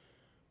us.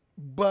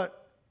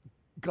 But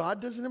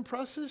God doesn't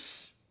impress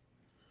us?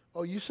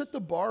 Oh, you set the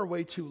bar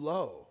way too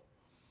low.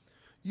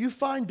 You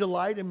find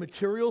delight in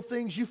material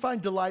things. You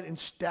find delight in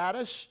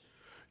status.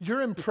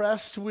 You're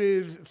impressed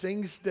with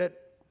things that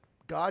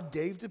God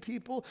gave to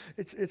people.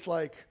 It's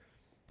like,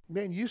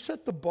 man, you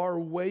set the bar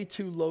way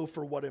too low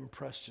for what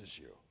impresses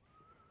you.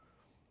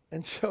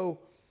 And so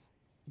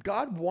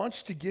God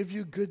wants to give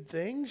you good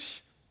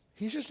things.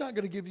 He's just not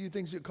going to give you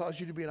things that cause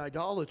you to be an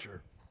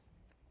idolater.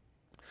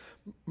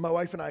 My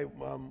wife and I,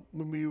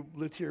 when we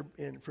lived here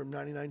from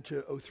 99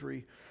 to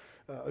 03,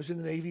 I was in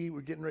the Navy.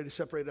 We're getting ready to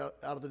separate out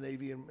of the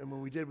Navy. And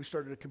when we did, we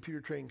started a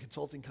computer training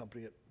consulting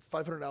company at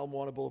 500 Al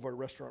Moana Boulevard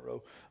Restaurant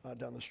Row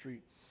down the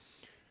street.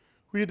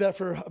 We did that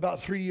for about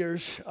 3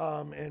 years.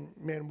 And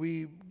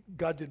man,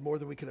 God did more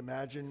than we could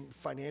imagine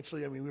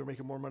financially. I mean, we were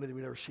making more money than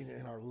we'd ever seen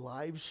in our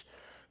lives.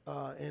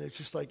 And it's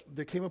just like,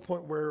 there came a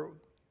point where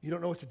you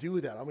don't know what to do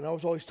with that. I mean, I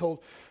was always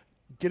told,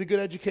 get a good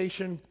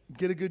education,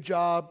 get a good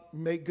job,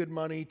 make good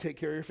money, take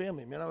care of your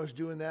family. Man, I was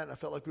doing that, and I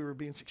felt like we were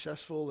being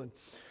successful. And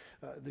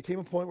there came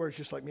a point where it's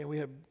just like,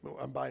 man,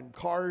 I'm buying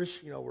cars,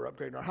 we're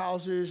upgrading our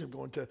houses. I'm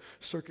going to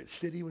Circuit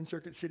City when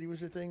Circuit City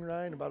was a thing,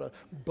 right? And about a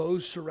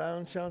Bose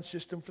surround sound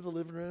system for the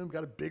living room.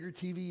 Got a bigger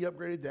TV,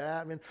 upgraded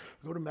that. We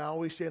go to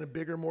Maui, stay in a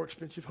bigger, more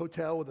expensive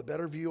hotel with a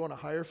better view on a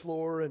higher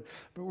floor.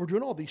 But we're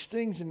doing all these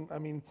things, and I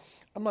mean,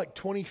 I'm like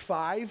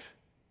 25,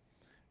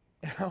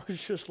 and I was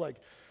just like,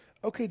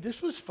 okay,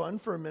 this was fun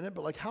for a minute,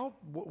 but like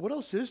what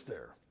else is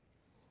there?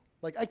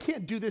 Like, I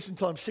can't do this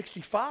until I'm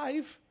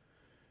 65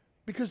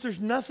 because there's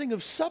nothing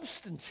of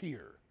substance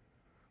here.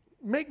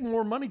 Make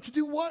more money to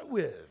do what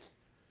with?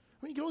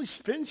 I mean, you can only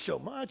spend so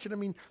much.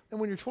 And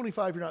when you're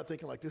 25, you're not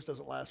thinking like, this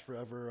doesn't last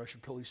forever. I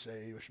should probably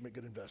save. I should make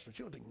good investments.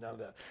 You don't think none of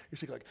that. You're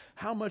thinking like,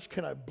 how much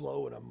can I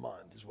blow in a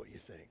month is what you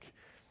think.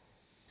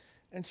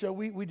 And so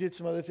we did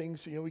some other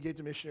things. We gave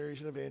to missionaries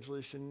and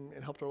evangelists and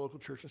helped our local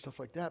church and stuff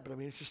like that. But I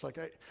mean, it's just like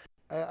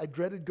I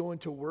dreaded going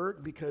to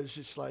work because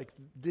it's like,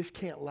 this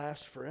can't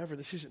last forever.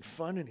 This isn't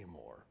fun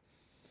anymore.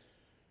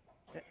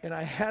 And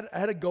I had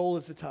a goal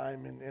at the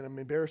time, and I'm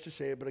embarrassed to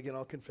say it, but again,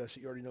 I'll confess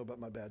it. You already know about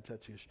my bad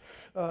tattoos.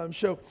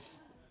 So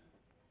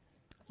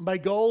my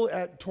goal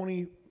at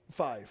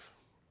 25,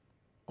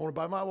 I want to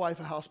buy my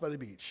wife a house by the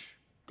beach.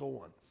 Goal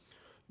 1.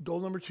 Goal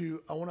number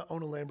 2, I want to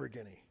own a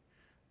Lamborghini.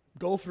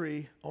 Goal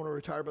 3, I want to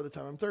retire by the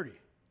time I'm 30.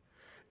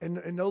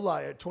 And no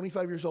lie, at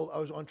 25 years old, I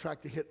was on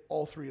track to hit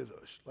all 3 of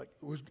those. Like,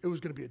 it was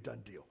going to be a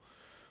done deal.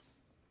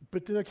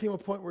 But then there came a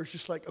point where it's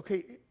just like,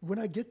 okay, when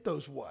I get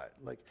those, what?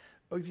 Like,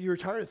 if you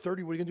retire at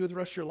 30, what are you going to do with the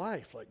rest of your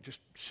life? Like, just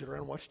sit around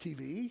and watch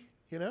TV,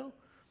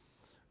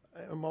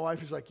 And my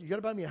wife was like, you got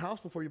to buy me a house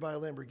before you buy a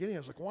Lamborghini. I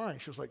was like, why?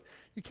 She was like,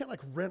 you can't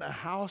like rent a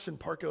house and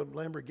park a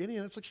Lamborghini.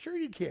 And it's like, sure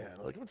you can.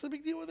 Like, what's the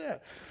big deal with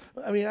that?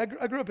 I mean, I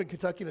grew up in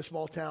Kentucky in a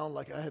small town.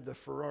 Like, I had the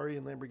Ferrari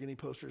and Lamborghini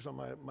posters on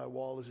my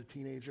wall as a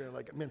teenager. And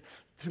like,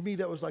 to me,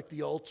 that was like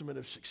the ultimate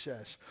of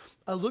success.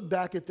 I look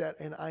back at that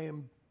and I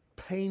am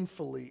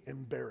painfully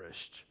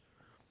embarrassed.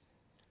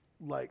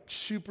 Like,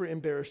 super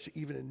embarrassed to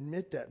even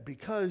admit that,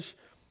 because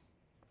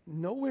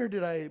nowhere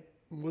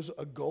was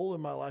a goal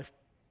in my life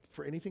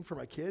for anything for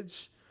my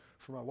kids,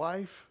 for my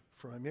wife,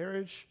 for my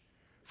marriage,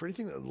 for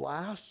anything that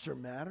lasts or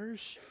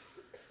matters.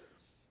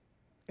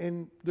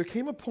 And there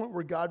came a point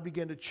where God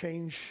began to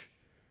change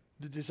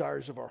the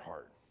desires of our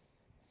heart.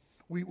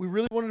 We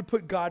really wanted to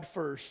put God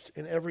first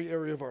in every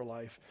area of our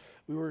life.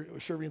 We were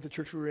serving at the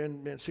church we were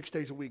in, 6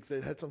 days a week.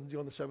 They had something to do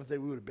on the 7th day,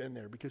 we would have been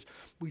there because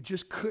we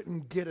just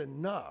couldn't get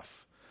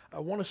enough. I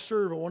want to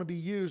serve. I want to be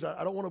used.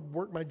 I don't want to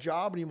work my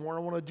job anymore.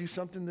 I want to do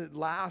something that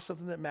lasts,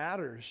 something that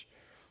matters.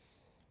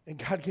 And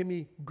God gave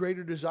me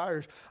greater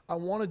desires. I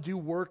want to do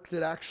work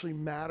that actually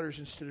matters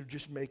instead of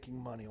just making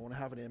money. I want to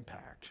have an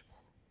impact.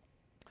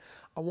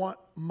 I want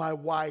my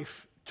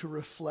wife to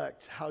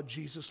reflect how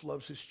Jesus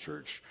loves his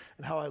church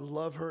and how I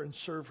love her and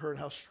serve her and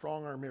how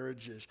strong our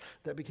marriage is.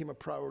 That became a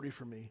priority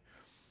for me.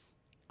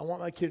 I want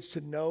my kids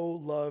to know,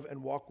 love,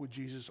 and walk with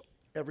Jesus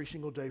every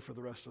single day for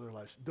the rest of their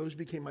lives. Those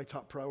became my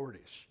top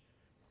priorities.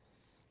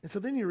 And so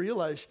then you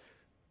realize,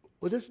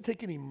 well, it doesn't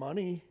take any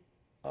money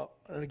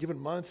in a given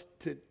month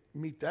to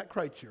meet that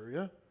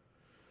criteria.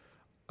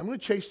 I'm going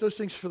to chase those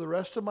things for the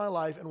rest of my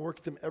life and work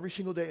at them every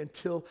single day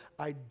until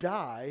I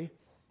die,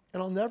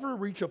 and I'll never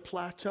reach a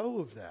plateau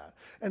of that.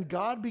 And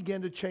God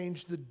began to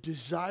change the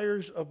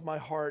desires of my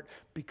heart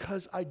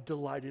because I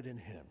delighted in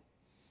him.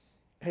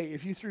 Hey,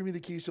 if you threw me the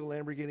keys to a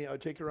Lamborghini, I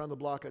would take it around the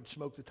block, I'd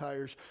smoke the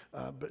tires,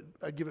 but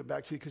I'd give it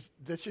back to you because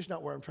that's just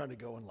not where I'm trying to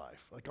go in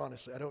life. Like,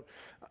 honestly,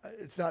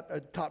 it's not a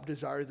top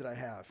desire that I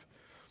have.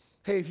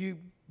 Hey, if you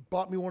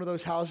bought me one of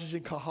those houses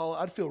in Kahala,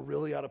 I'd feel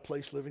really out of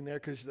place living there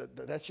because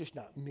that's just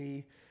not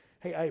me.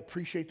 hey, I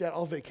appreciate that.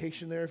 I'll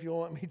vacation there if you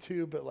want me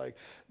to, but like,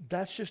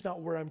 that's just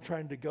not where I'm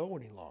trying to go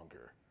any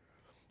longer.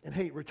 And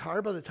hey,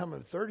 retire by the time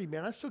I'm 30,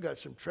 man, I still got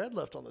some tread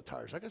left on the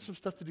tires. I got some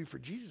stuff to do for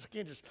Jesus. I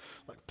can't just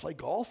like play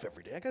golf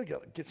every day. I got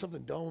to get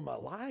something done with my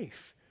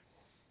life.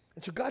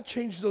 And so God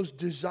changed those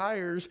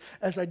desires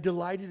as I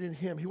delighted in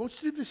him. He wants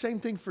to do the same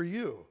thing for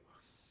you.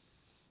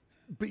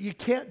 But you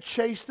can't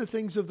chase the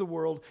things of the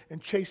world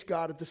and chase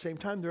God at the same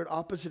time. They're at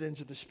opposite ends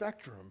of the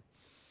spectrum.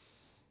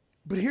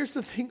 But here's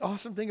the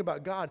awesome thing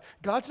about God.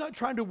 God's not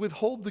trying to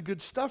withhold the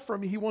good stuff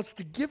from you. He wants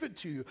to give it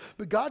to you.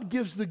 But God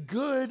gives the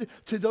good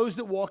to those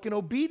that walk in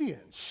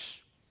obedience.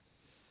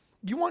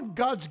 You want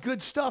God's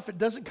good stuff. It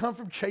doesn't come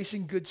from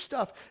chasing good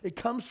stuff. It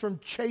comes from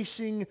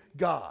chasing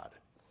God.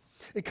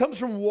 It comes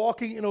from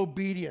walking in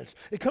obedience.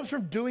 It comes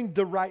from doing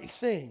the right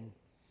thing.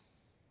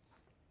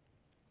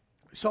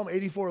 Psalm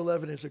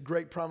 84:11 is a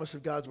great promise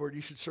of God's word.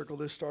 You should circle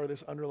this, star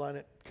this, underline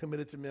it, commit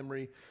it to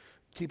memory.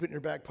 Keep it in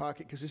your back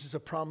pocket because this is a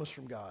promise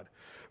from God.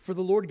 For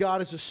the Lord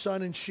God is a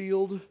sun and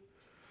shield.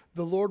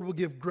 The Lord will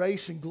give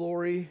grace and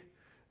glory.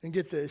 And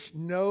get this,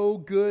 no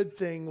good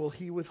thing will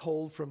he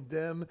withhold from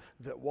them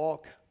that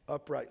walk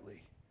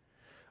uprightly.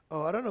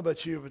 Oh, I don't know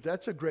about you, but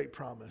that's a great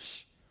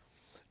promise.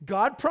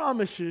 God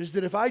promises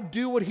that if I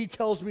do what he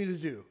tells me to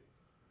do,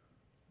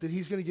 that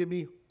he's going to give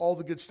me all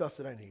the good stuff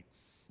that I need.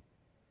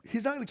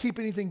 He's not going to keep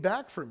anything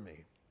back from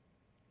me.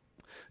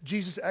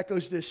 Jesus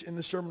echoes this in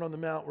the Sermon on the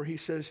Mount where he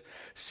says,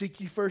 seek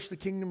ye first the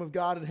kingdom of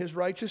God and his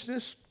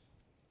righteousness,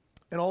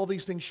 and all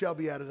these things shall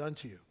be added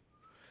unto you.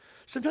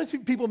 Sometimes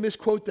people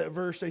misquote that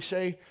verse. They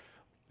say,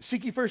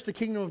 seek ye first the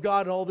kingdom of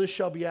God and all this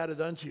shall be added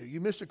unto you.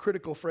 You missed a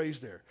critical phrase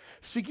there.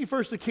 Seek ye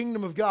first the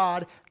kingdom of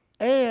God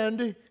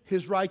and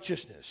his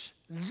righteousness.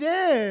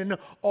 Then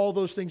all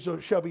those things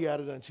shall be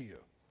added unto you.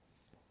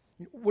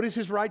 What is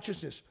his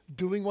righteousness?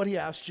 Doing what he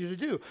asks you to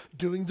do.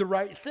 Doing the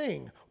right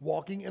thing.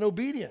 Walking in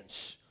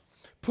obedience.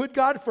 Put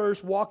God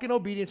first, walk in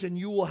obedience, and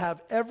you will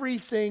have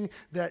everything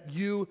that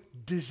you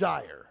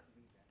desire.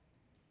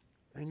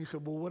 And you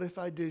said, well, what if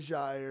I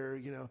desire,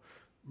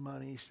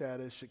 money,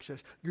 status,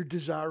 success? You're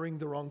desiring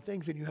the wrong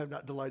things and you have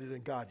not delighted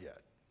in God yet.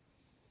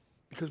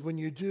 Because when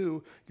you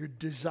do, your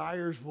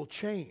desires will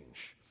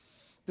change.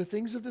 The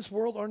things of this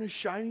world aren't as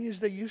shiny as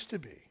they used to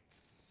be.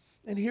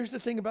 And here's the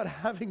thing about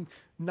having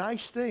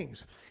nice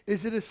things.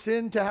 Is it a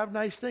sin to have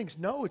nice things?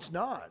 No, it's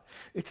not.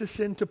 It's a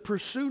sin to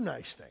pursue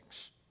nice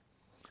things.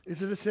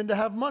 Is it a sin to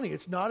have money?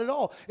 It's not at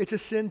all. It's a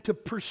sin to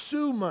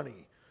pursue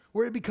money,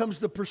 where it becomes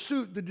the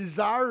pursuit, the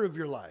desire of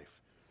your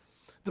life.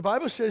 The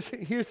Bible says,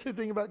 here's the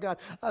thing about God.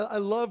 I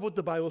love what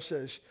the Bible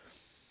says,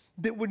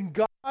 that when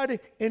God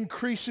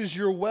increases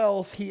your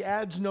wealth, he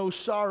adds no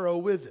sorrow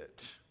with it.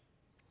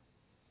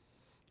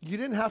 You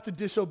didn't have to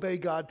disobey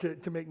God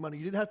to make money.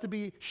 You didn't have to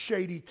be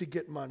shady to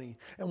get money.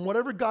 And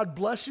whatever God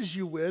blesses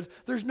you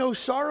with, there's no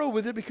sorrow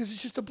with it because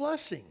it's just a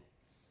blessing.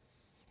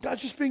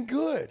 God's just been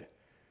good.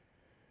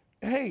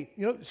 Hey,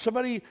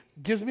 somebody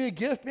gives me a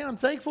gift. Man, I'm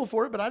thankful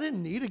for it, but I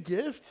didn't need a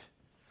gift.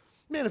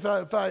 Man, if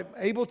I'm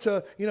able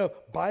to,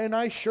 buy a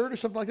nice shirt or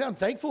something like that, I'm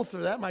thankful for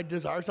that. My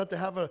desire is not to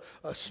have a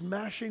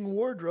smashing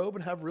wardrobe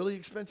and have really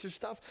expensive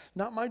stuff.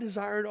 Not my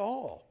desire at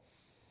all.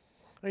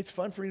 And it's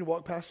fun for me to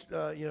walk past,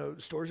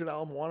 stores at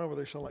Ala Moana where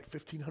they're selling like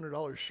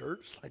 $1,500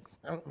 shirts. Like,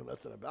 I don't know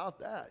nothing about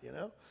that,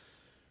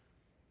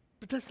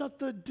 But that's not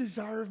the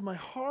desire of my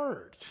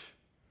heart.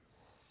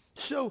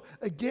 So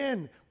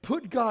again,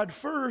 put God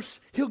first.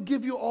 He'll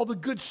give you all the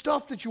good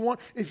stuff that you want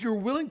if you're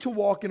willing to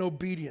walk in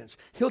obedience.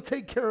 He'll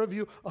take care of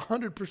you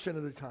 100%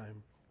 of the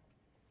time.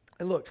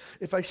 And look,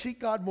 if I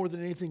seek God more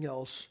than anything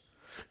else,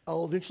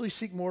 I'll eventually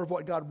seek more of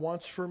what God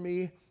wants for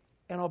me,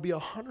 and I'll be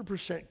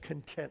 100%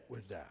 content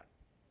with that.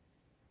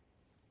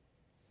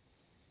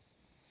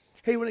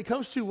 Hey, when it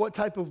comes to what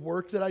type of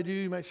work that I do,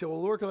 you might say,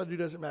 well, the work that I do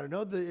doesn't matter.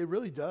 No, it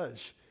really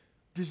does.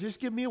 Does this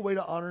give me a way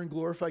to honor and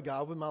glorify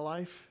God with my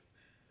life?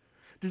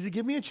 Does it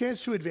give me a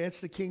chance to advance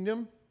the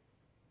kingdom?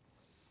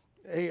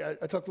 Hey,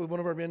 I talked with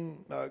one of our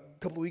men a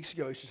couple of weeks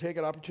ago. He says, hey, I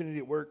got an opportunity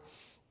at work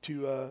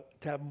to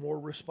have more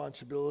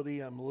responsibility.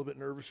 I'm a little bit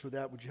nervous for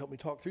that. Would you help me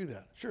talk through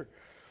that? Sure.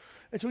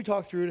 And so we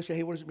talked through it. I said,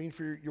 hey, what does it mean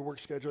for your work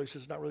schedule? He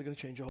says, it's not really going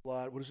to change a whole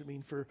lot. What does it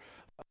mean for,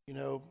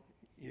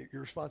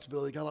 your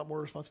responsibility? Got a lot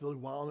more responsibility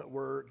while I'm at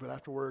work, but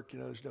after work,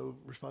 there's no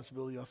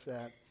responsibility off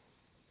that.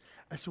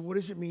 I said, what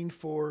does it mean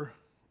for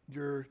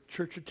your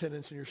church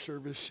attendance and your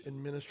service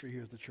and ministry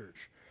here at the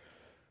church?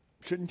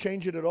 Shouldn't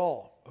change it at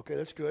all. Okay,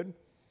 that's good.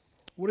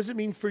 What does it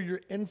mean for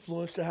your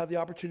influence to have the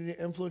opportunity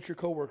to influence your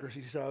coworkers?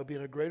 He said, I would be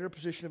in a greater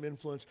position of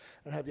influence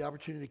and have the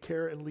opportunity to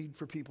care and lead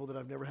for people that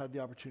I've never had the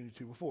opportunity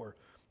to before,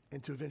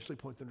 and to eventually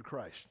point them to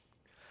Christ.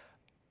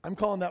 I'm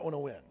calling that one a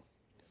win.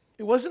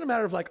 It wasn't a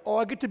matter of like, oh,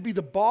 I get to be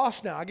the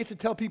boss now. I get to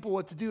tell people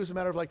what to do. It's a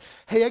matter of like,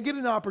 hey, I get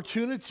an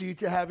opportunity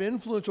to have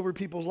influence over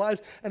people's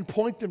lives and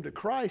point them to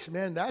Christ.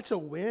 Man, that's a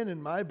win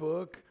in my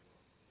book.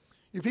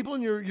 Your people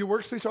in your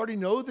workspace already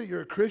know that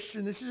you're a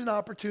Christian. This is an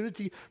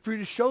opportunity for you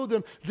to show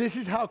them this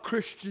is how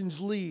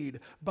Christians lead,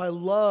 by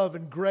love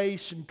and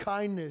grace and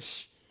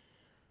kindness,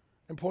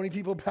 and pointing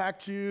people back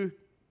to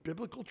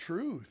biblical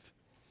truth.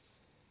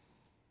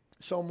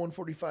 Psalm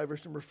 145,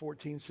 verse number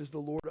 14 says, the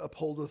Lord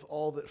upholdeth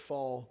all that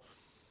fall,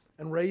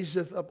 and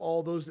raiseth up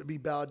all those that be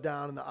bowed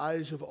down, and the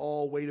eyes of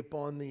all wait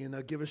upon thee, and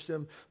thou givest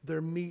them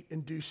their meat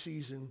in due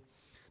season.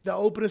 Thou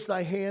openest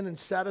thy hand and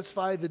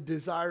satisfy the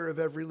desire of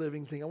every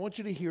living thing. I want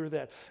you to hear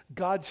that.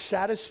 God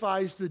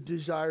satisfies the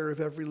desire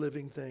of every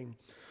living thing.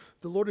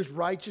 The Lord is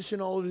righteous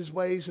in all of his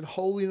ways and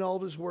holy in all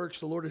of his works.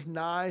 The Lord is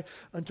nigh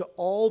unto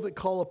all that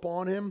call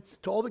upon him.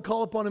 To all that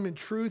call upon him in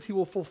truth, he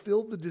will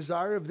fulfill the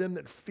desire of them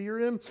that fear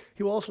him.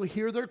 He will also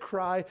hear their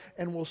cry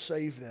and will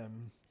save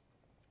them.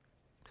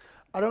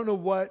 I don't know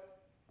what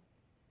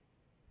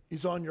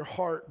is on your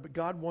heart, but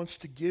God wants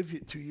to give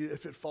it to you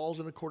if it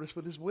falls in accordance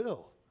with his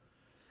will.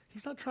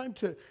 He's not trying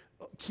to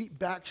keep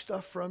back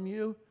stuff from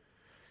you.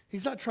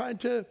 He's not trying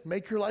to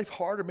make your life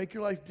hard or make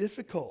your life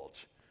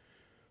difficult.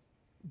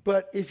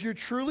 But if you're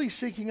truly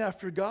seeking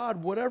after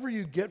God, whatever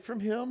you get from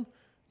him,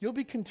 you'll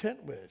be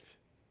content with.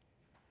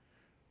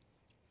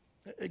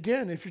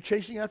 Again, if you're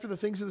chasing after the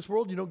things of this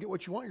world, you don't get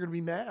what you want, you're going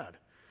to be mad.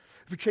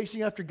 If you're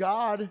chasing after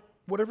God,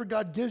 whatever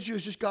God gives you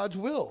is just God's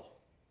will.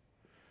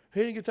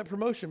 Hey, I didn't get that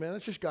promotion, man.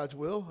 That's just God's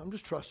will. I'm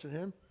just trusting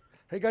him.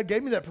 Hey, God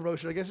gave me that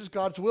promotion. I guess it's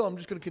God's will. I'm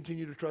just going to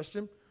continue to trust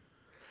him.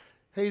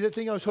 Hey, that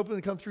thing I was hoping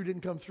to come through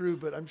didn't come through,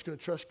 but I'm just going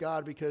to trust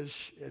God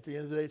because at the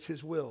end of the day, it's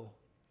his will.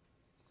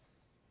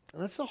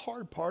 And that's the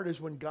hard part, is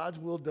when God's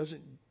will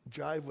doesn't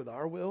jive with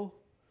our will.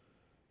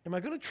 Am I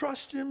going to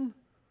trust him,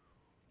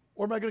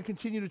 or am I going to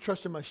continue to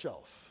trust in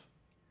myself?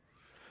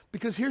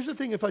 Because here's the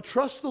thing, if I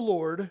trust the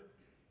Lord,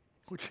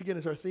 which again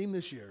is our theme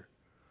this year,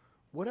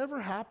 whatever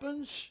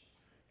happens,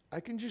 I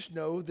can just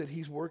know that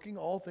he's working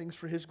all things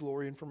for his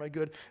glory and for my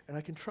good, and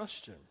I can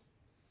trust him.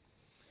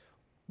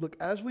 Look,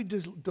 as we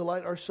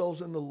delight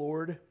ourselves in the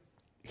Lord,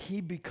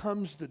 he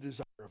becomes the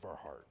desire of our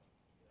heart.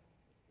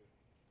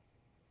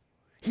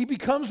 He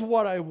becomes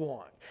what I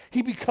want.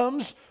 He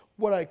becomes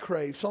what I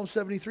crave. Psalm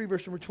 73,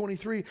 verse number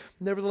 23,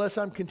 nevertheless,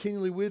 I'm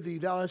continually with thee.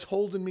 Thou hast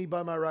holden me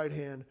by my right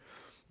hand.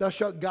 Thou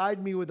shalt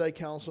guide me with thy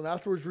counsel, and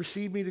afterwards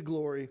receive me to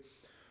glory.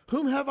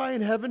 Whom have I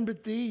in heaven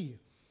but thee?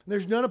 And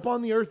there's none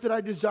upon the earth that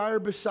I desire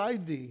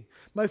beside thee.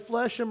 My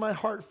flesh and my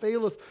heart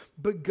faileth,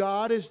 but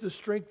God is the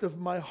strength of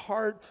my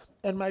heart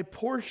and my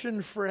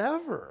portion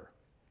forever.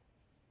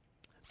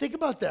 Think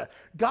about that.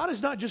 God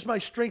is not just my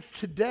strength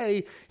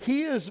today.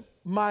 He is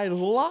my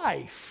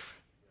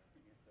life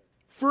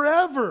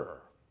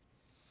forever.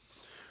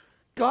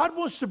 God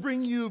wants to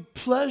bring you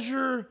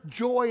pleasure,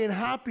 joy, and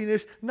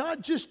happiness,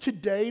 not just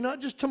today, not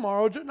just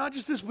tomorrow, not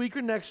just this week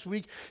or next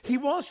week. He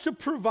wants to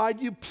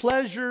provide you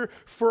pleasure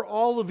for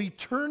all of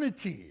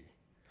eternity.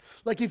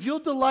 Like if you'll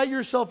delight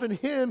yourself in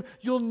him,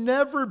 you'll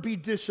never be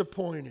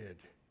disappointed.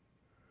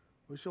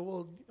 We say,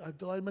 well, I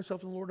delighted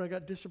myself in the Lord and I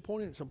got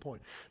disappointed at some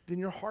point. Then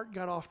your heart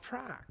got off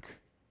track.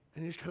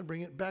 And you just got to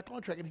bring it back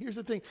on track. And here's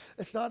the thing.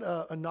 It's not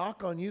a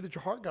knock on you that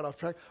your heart got off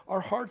track.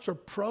 Our hearts are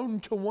prone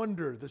to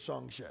wander, the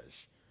song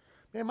says.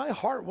 Man, my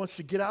heart wants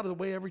to get out of the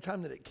way every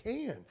time that it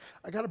can.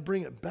 I got to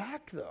bring it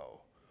back,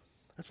 though.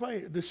 That's why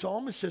the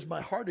psalmist says,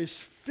 my heart is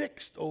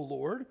fixed, O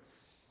Lord.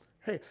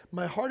 Hey,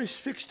 my heart is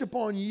fixed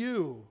upon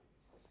you.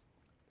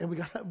 And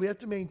we have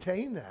to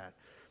maintain that.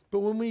 But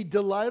when we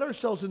delight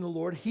ourselves in the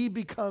Lord, he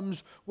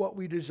becomes what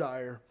we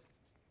desire.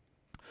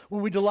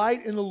 When we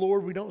delight in the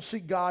Lord, we don't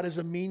seek God as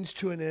a means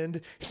to an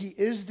end. He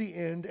is the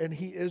end, and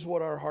he is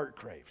what our heart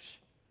craves.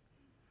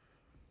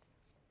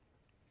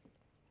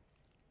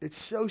 It's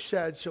so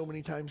sad so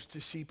many times to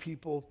see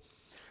people,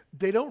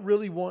 they don't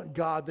really want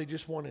God, they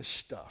just want his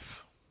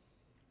stuff.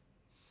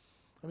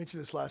 I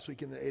mentioned this last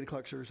week in the 8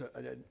 o'clock service.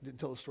 I didn't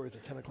tell the story at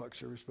the 10 o'clock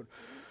service, but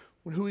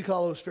when Hui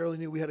Kala was fairly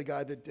new, we had a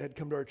guy that had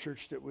come to our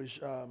church that was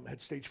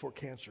had stage 4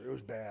 cancer. It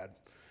was bad.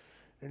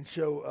 And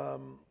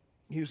so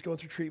he was going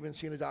through treatment,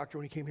 seeing a doctor.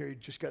 When he came here,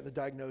 he'd just gotten the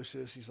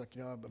diagnosis. He's like,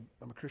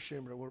 I'm a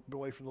Christian, but I've been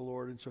away from the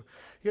Lord. And so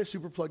he got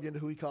super plugged into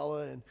Hui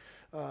Kala, and,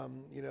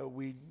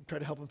 we tried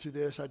to help him through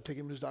this. I'd take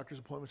him to his doctor's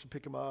appointments and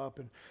pick him up.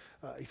 And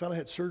he finally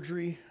had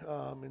surgery,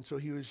 and so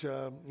he was,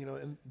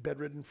 in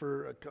bedridden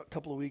for a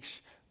couple of weeks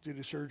due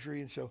to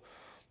surgery. And so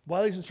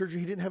while he's in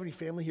surgery, he didn't have any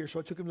family here, so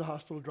I took him to the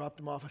hospital,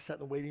 dropped him off. I sat in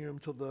the waiting room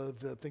until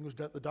the thing was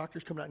done. The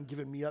doctor's coming out and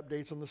giving me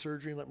updates on the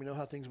surgery and let me know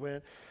how things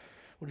went.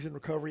 When he's in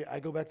recovery, I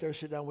go back there,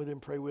 sit down with him,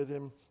 pray with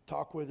him,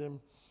 talk with him.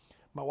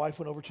 My wife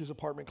went over to his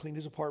apartment, cleaned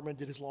his apartment,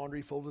 did his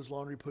laundry, folded his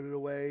laundry, put it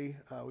away.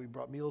 We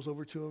brought meals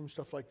over to him,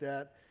 stuff like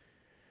that.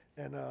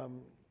 And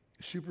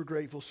super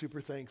grateful,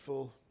 super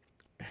thankful.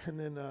 And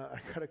then I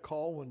got a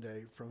call one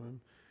day from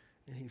him,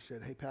 and he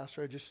said, hey,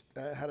 Pastor, I just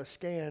had a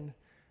scan.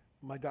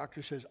 My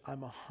doctor says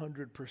I'm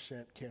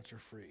 100%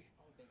 cancer-free.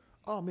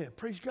 Oh, man,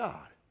 praise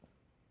God.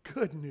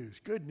 Good news,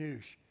 good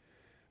news.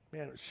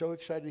 Man, I'm so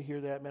excited to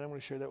hear that. Man, I'm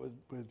going to share that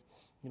with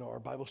our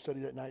Bible study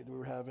that night that we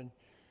were having.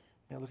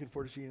 Man, looking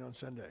forward to seeing you on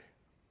Sunday.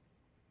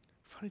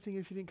 Funny thing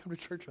is, he didn't come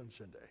to church on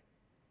Sunday.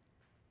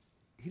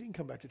 He didn't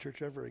come back to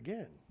church ever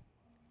again.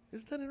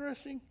 Isn't that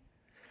interesting?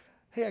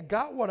 Hey, I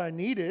got what I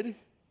needed.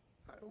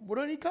 What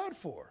do I need God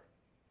for?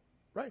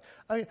 Right?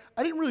 I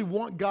didn't really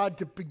want God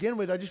to begin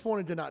with. I just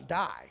wanted to not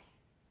die.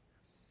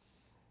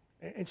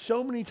 And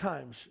so many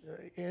times,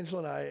 Angela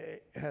and I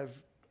have,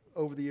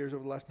 over the years,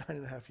 over the last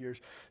 9.5 years,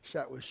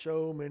 sat with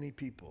so many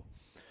people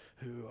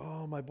who,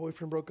 oh, my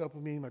boyfriend broke up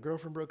with me, my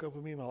girlfriend broke up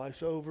with me, my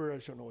life's over, I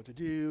just don't know what to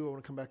do, I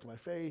want to come back to my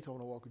faith, I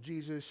want to walk with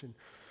Jesus. And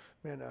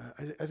man,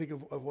 I think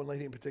of one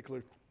lady in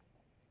particular.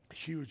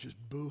 She was just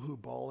boo-hoo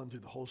bawling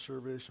through the whole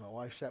service. My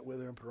wife sat with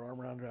her and put her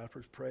arm around her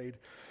afterwards, prayed.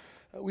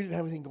 We didn't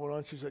have anything going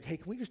on. She's like, hey,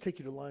 can we just take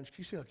you to lunch?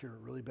 You seem like you're in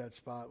a really bad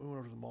spot. We went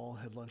over to the mall and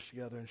had lunch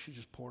together, and she's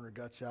just pouring her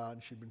guts out.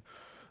 And she'd been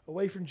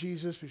away from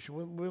Jesus, but she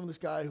went with this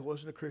guy who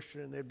wasn't a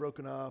Christian, and they'd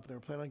broken up, and they were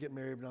planning on getting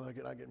married, but now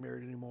they're not getting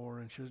married anymore,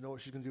 and she doesn't know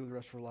what she's going to do with the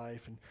rest of her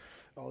life and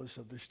all this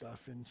other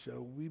stuff. And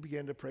so we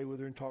began to pray with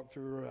her and talk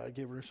through her. I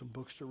gave her some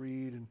books to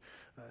read and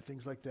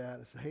things like that.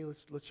 I said, hey,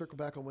 let's circle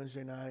back on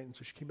Wednesday night. And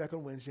so she came back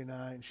on Wednesday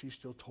night, and she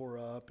still tore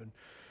up. And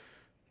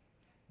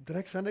the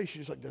next Sunday, she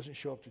just doesn't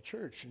show up to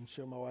church. And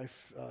so my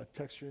wife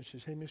texts her and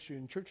says, hey, missed you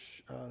in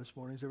church this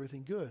morning. Is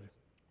everything good?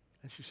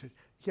 And she said,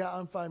 yeah,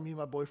 I'm fine. Me and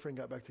my boyfriend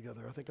got back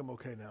together. I think I'm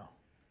okay now.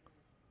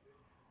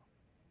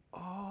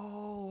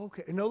 Oh,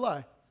 okay. And no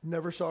lie,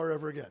 never saw her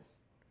ever again.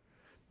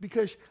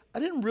 Because I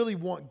didn't really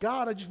want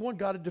God. I just want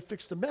God to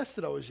fix the mess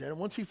that I was in. And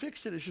once he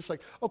fixed it, it's just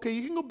like, okay,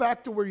 you can go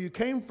back to where you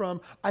came from.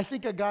 I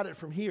think I got it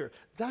from here.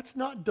 That's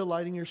not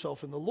delighting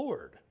yourself in the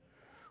Lord.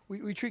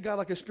 We treat God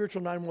like a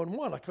spiritual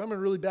 911. Like if I'm in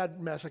a really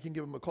bad mess, I can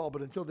give him a call.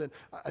 But until then,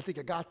 I think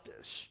I got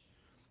this.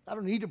 I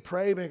don't need to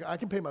pray. I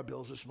can pay my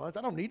bills this month.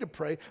 I don't need to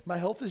pray. My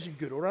health is in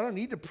good order. I don't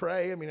need to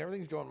pray. I mean,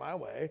 everything's going my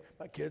way.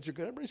 My kids are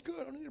good. Everybody's good.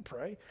 I don't need to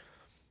pray.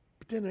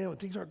 But then, when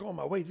things aren't going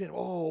my way, then,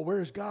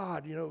 where's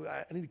God?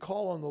 I need to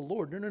call on the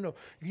Lord. No.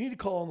 You need to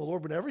call on the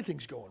Lord when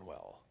everything's going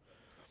well.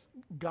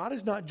 God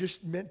is not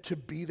just meant to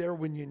be there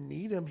when you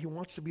need him. He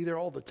wants to be there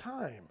all the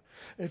time.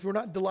 And if we're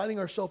not delighting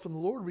ourselves in the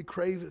Lord, we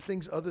crave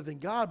things other than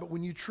God. But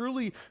when you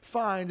truly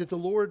find that the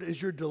Lord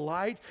is your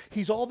delight,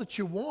 he's all that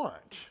you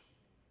want.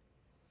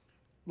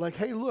 Like,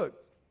 hey, look,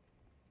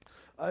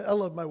 I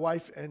love my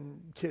wife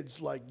and kids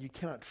like you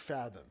cannot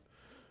fathom.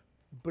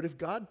 But if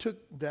God took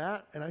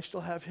that and I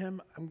still have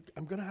him,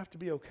 I'm going to have to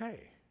be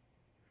okay.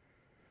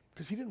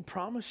 Because he didn't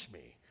promise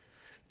me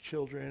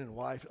children and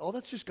wife. Oh,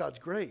 that's just God's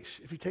grace.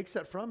 If he takes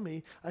that from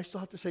me, I still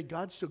have to say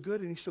God's still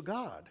good and he's still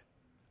God.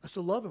 I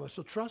still love him. I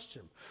still trust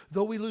him.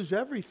 Though we lose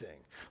everything.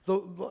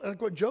 Though,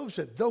 like what Job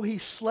said, though he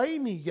slay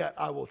me, yet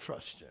I will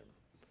trust him.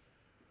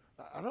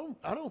 I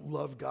don't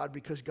love God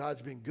because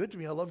God's been good to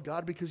me. I love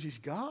God because he's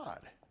God.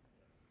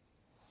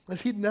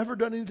 If he'd never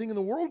done anything in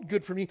the world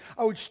good for me,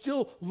 I would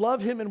still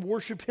love him and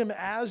worship him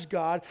as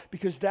God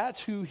because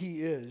that's who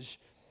he is.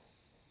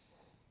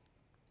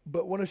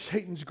 But one of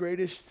Satan's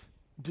greatest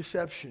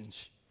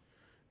deceptions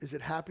is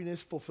that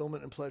happiness,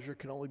 fulfillment, and pleasure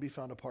can only be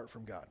found apart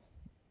from God.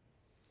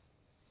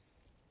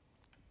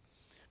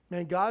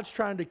 Man, God's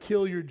trying to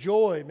kill your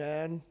joy,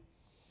 man.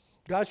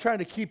 God's trying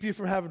to keep you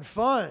from having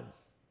fun.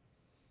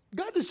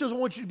 God just doesn't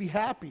want you to be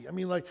happy.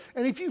 And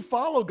if you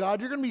follow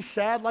God, you're going to be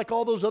sad like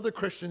all those other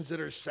Christians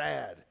that are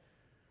sad.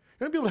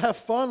 You're going to be able to have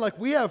fun like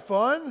we have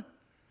fun.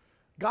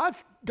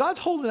 God's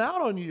holding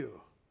out on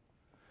you.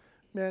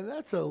 Man,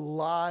 that's a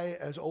lie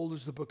as old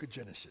as the book of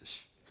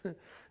Genesis.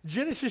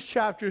 Genesis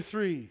chapter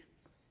 3,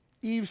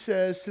 Eve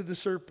says to the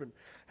serpent,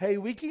 hey,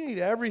 we can eat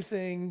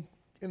everything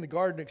in the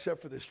garden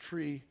except for this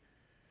tree.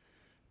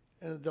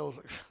 And the devil's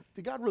like,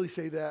 did God really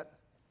say that?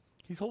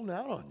 He's holding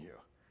out on you.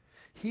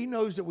 He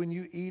knows that when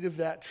you eat of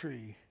that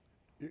tree,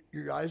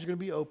 your eyes are going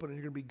to be open and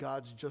you're going to be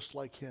God's just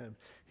like him.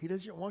 He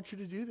doesn't want you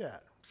to do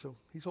that. So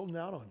he's holding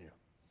out on you.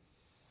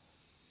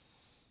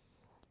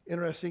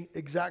 Interesting,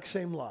 exact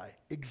same lie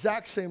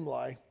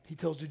he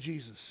tells to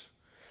Jesus.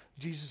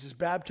 Jesus is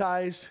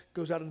baptized,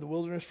 goes out in the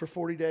wilderness for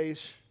 40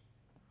 days,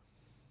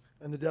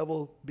 and the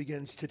devil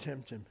begins to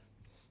tempt him.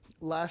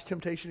 Last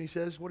temptation, he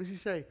says, what does he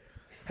say?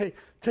 Hey,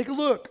 take a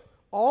look.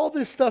 All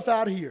this stuff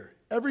out here,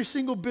 every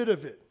single bit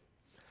of it,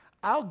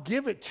 I'll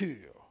give it to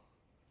you.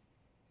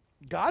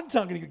 God's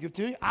not going to give it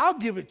to you. I'll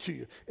give it to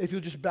you if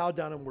you'll just bow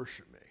down and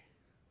worship me.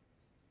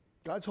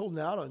 God's holding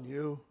out on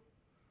you.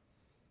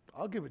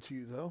 I'll give it to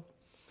you, though.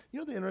 You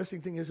know the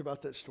interesting thing is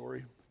about that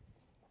story?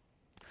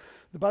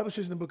 The Bible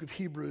says in the book of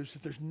Hebrews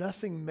that there's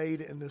nothing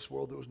made in this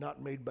world that was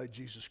not made by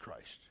Jesus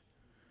Christ.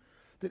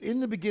 That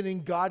in the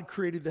beginning, God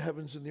created the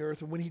heavens and the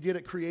earth, and when he did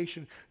at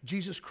creation,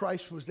 Jesus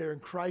Christ was there,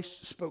 and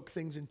Christ spoke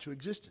things into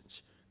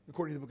existence,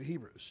 according to the book of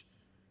Hebrews.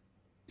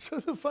 So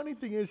the funny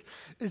thing is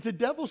the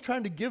devil's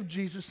trying to give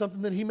Jesus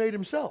something that he made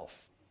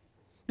himself,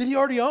 that he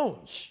already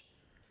owns.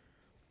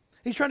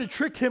 He's trying to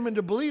trick him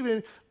into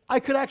believing,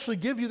 I could actually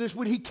give you this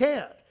when he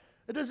can't.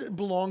 It doesn't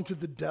belong to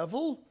the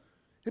devil.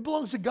 It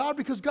belongs to God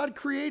because God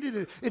created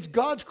it. It's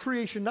God's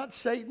creation, not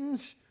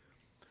Satan's.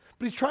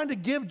 But he's trying to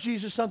give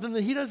Jesus something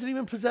that he doesn't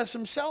even possess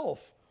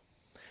himself.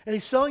 And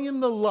he's selling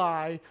him the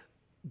lie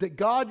that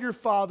God, your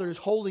Father, is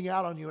holding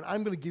out on you, and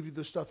I'm going to give you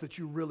the stuff that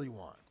you really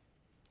want.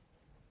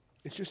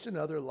 It's just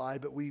another lie,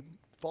 but we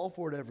fall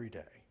for it every day.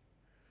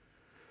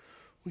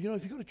 Well,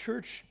 if you go to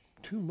church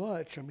too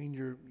much, when are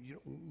you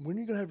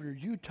going to have your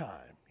you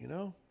time,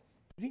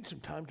 You need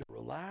some time to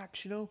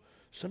relax,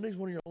 Sunday's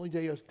one of your only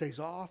days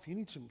off. You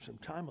need some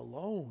time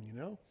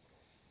alone,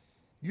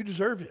 You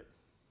deserve it.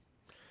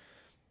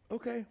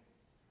 Okay.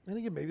 And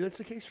again, maybe that's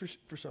the case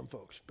for some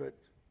folks. But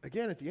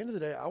again, at the end of the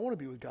day, I want to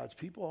be with God's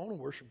people. I want to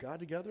worship God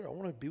together. I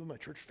want to be with my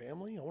church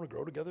family. I want to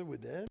grow together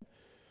with them.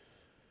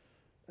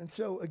 And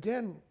so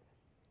again,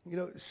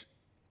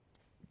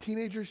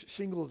 teenagers,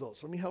 single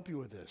adults, let me help you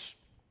with this.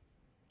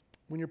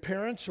 When your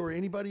parents or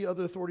anybody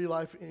other authority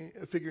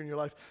figure in your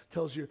life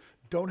tells you,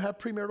 don't have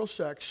premarital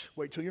sex,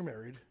 wait till you're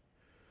married.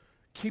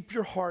 Keep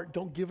your heart,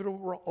 don't give it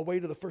away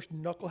to the first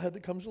knucklehead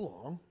that comes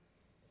along.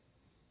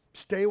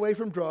 Stay away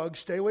from drugs,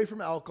 stay away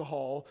from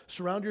alcohol,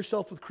 surround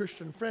yourself with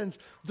Christian friends.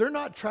 They're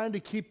not trying to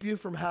keep you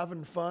from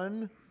having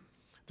fun.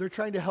 They're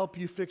trying to help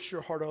you fix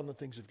your heart on the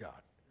things of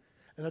God.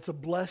 And that's a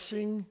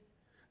blessing.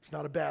 It's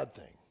not a bad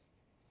thing.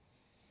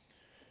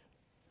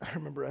 I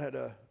remember I had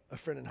a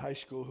friend in high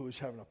school who was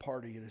having a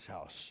party at his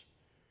house.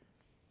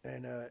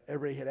 And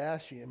everybody had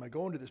asked me, am I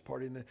going to this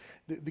party? And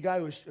the guy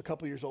was a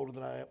couple years older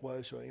than I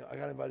was, so I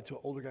got invited to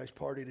an older guy's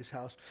party at his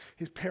house.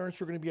 His parents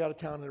were going to be out of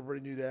town, and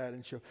everybody knew that,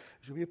 and so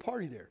there's going to be a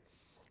party there.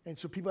 And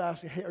so people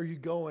asked me, hey, are you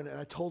going? And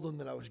I told them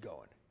that I was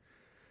going.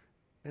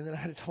 And then I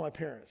had to tell my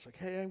parents, like,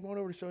 hey, I'm going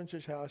over to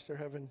so-and-so's house. They're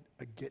having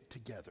a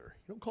get-together.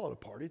 You don't call it a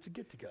party. It's a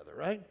get-together,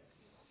 right?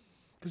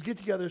 Because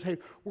get-together is, hey,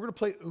 we're going to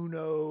play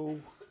Uno.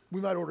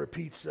 We might order a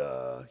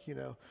pizza,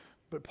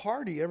 But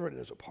party, everybody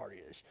knows what party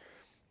is.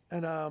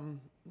 And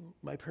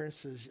my parents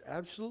says,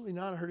 absolutely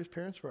not. I heard his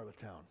parents were out of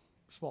town.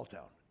 Small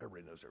town.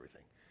 Everybody knows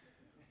everything.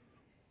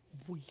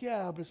 Well,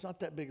 yeah, but it's not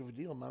that big of a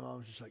deal. My mom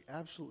was just like,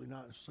 absolutely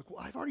not. And she's like, well,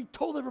 I've already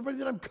told everybody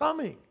that I'm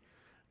coming.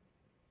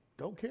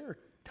 Don't care.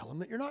 Tell them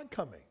that you're not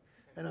coming.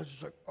 And I was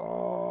just like,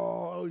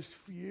 oh, I was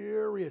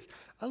furious.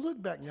 I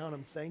look back now and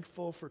I'm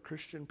thankful for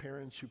Christian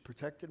parents who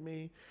protected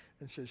me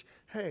and says,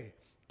 hey,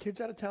 kids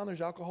out of town,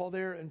 there's alcohol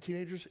there, and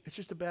teenagers, it's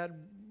just a bad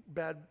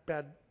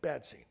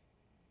scene.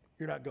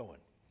 You're not going.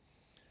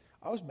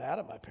 I was mad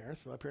at my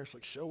parents, but my parents were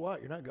like, so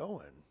what? You're not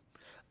going.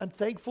 I'm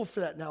thankful for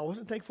that now. I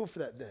wasn't thankful for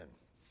that then.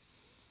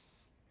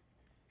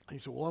 And he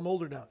said, well, I'm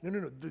older now.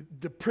 No.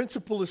 The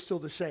principle is still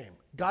the same.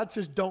 God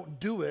says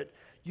don't do it.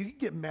 You can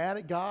get mad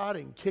at God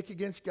and kick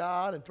against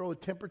God and throw a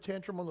temper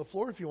tantrum on the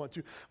floor if you want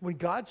to. When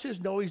God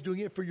says no, he's doing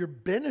it for your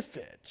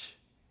benefit.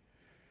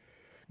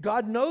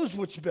 God knows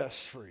what's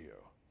best for you.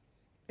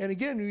 And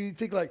again, you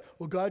think like,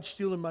 well, God's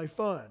stealing my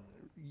fun.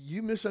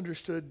 You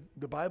misunderstood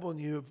the Bible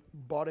and you have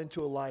bought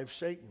into a lie of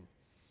Satan.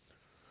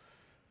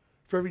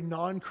 For every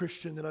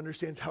non-Christian that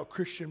understands how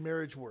Christian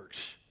marriage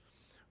works,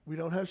 we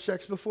don't have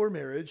sex before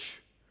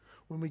marriage.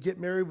 When we get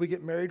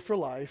married for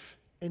life,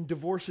 and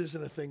divorce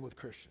isn't a thing with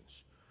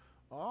Christians.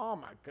 Oh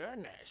my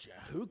goodness,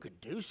 who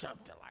could do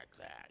something like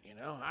that?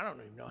 I don't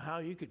even know how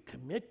you could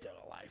commit to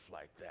a life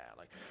like that.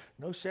 Like,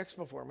 no sex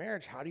before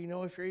marriage. How do you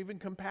know if you're even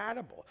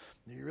compatible?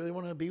 Do you really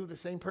want to be with the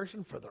same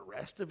person for the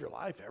rest of your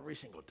life, every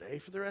single day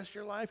for the rest of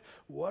your life?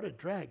 What a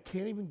drag.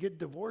 Can't even get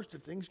divorced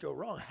if things go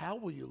wrong. How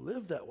will you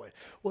live that way?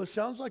 Well, it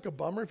sounds like a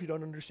bummer if you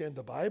don't understand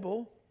the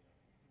Bible.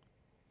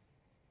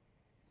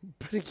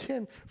 But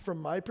again,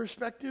 from my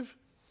perspective,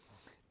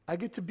 I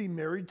get to be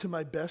married to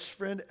my best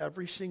friend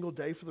every single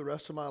day for the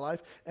rest of my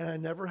life, and I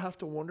never have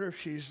to wonder if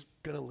she's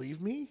going to leave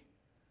me.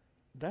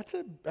 That's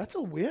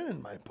a win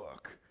in my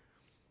book.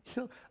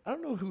 I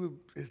don't know who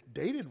is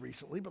dated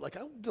recently, but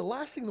the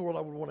last thing in the world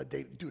I would want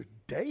to do is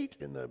date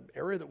in the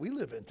area that we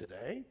live in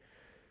today.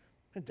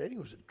 And dating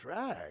was a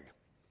drag.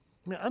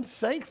 I'm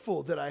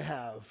thankful that I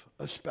have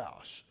a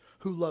spouse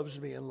who loves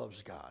me and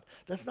loves God.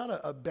 That's not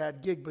a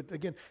bad gig, but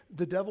again,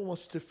 the devil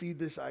wants to feed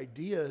this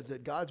idea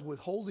that God's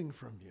withholding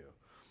from you.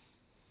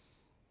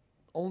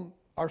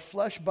 Our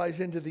flesh buys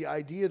into the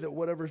idea that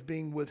whatever's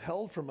being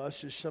withheld from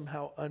us is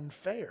somehow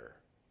unfair.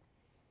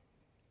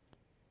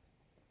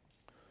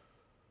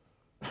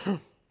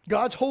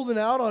 God's holding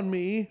out on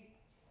me,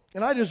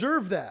 and I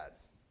deserve that.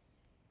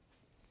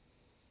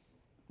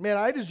 Man,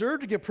 I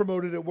deserve to get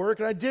promoted at work,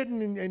 and I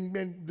didn't,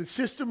 and the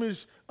system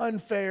is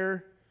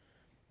unfair.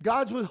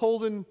 God's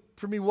withholding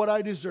from me what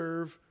I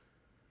deserve.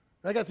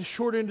 I got the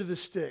short end of the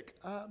stick.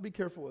 Be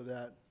careful with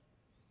that.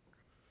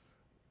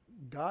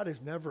 God is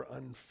never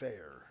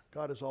unfair.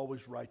 God is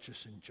always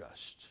righteous and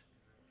just.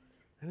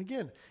 And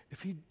again,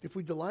 if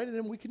we delight in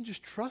him, we can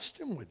just trust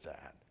him with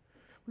that.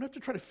 We don't have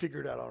to try to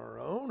figure it out on our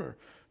own or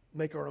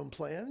make our own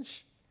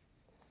plans.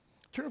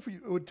 Turn to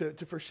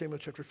 1 Samuel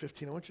chapter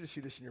 15. I want you to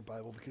see this in your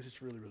Bible because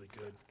it's really, really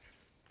good.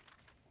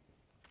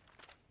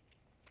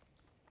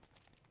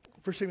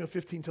 1 Samuel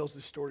 15 tells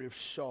the story of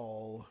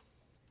Saul,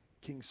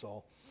 King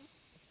Saul.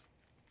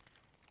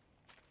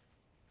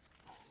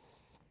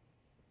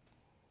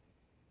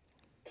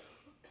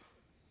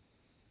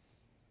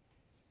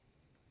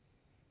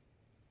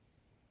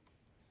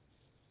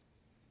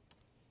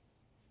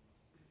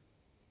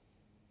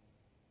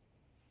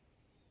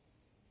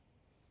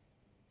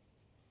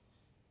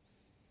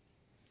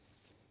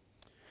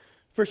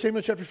 First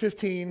Samuel chapter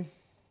 15,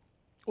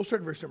 we'll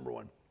start in verse number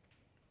 1.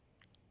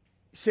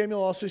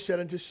 Samuel also said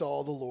unto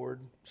Saul, the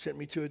Lord sent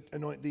me to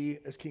anoint thee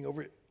as king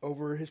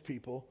over his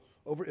people,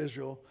 over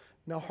Israel.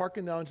 Now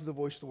hearken thou unto the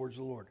voice of the words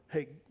of the Lord.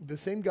 Hey, the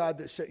same God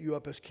that set you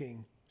up as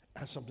king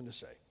has something to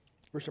say.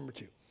 Verse number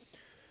 2.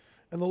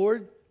 And the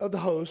Lord of the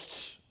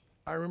hosts,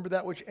 I remember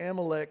that which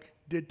Amalek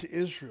did to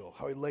Israel,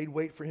 how he laid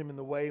wait for him in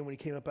the way when he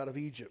came up out of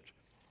Egypt.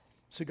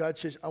 So God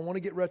says, I want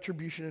to get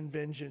retribution and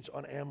vengeance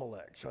on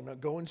Amalek. So I'm going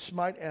to go and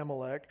smite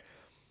Amalek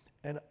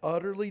and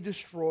utterly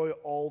destroy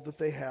all that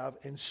they have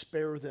and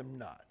spare them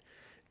not.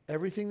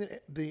 Everything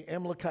that the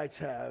Amalekites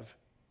have,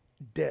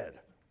 dead.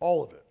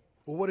 All of it.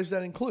 Well, what does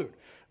that include?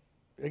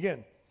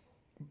 Again,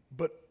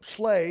 but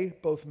slay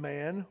both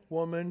man,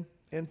 woman,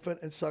 infant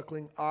and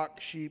suckling,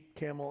 ox, sheep,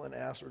 camel, and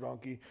ass or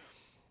donkey.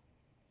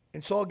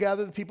 And Saul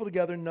gathered the people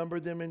together and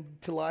numbered them in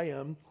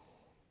Telaim,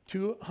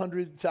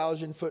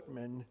 200,000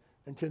 footmen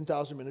and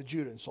 10,000 men of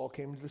Judah. And Saul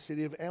came to the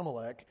city of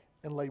Amalek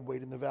and laid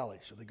wait in the valley.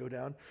 So they go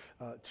down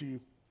to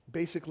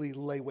basically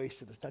lay waste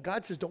to this. Now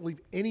God says don't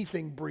leave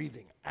anything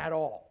breathing at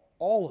all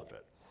of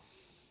it.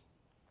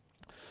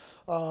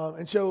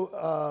 And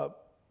so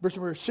verse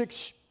number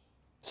 6,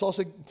 Saul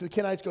said to the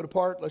Kenites, go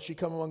depart, lest you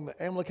come among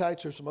the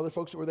Amalekites or some other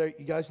folks that were there.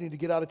 You guys need to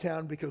get out of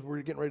town because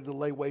we're getting ready to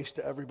lay waste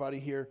to everybody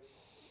here.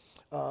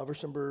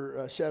 Verse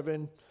number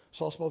 7,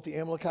 Saul smote the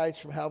Amalekites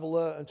from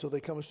Havilah until they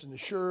come to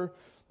Nashur,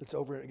 that's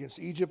over against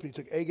Egypt. And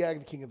he took Agag,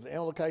 the king of the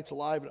Amalekites,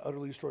 alive and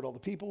utterly destroyed all the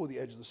people with the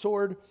edge of the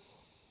sword.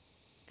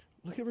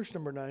 Look at verse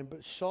number 9.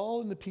 But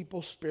Saul and the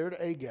people spared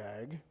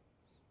Agag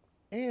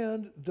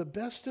and the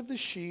best of the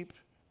sheep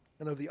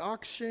and of the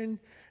oxen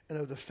and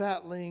of the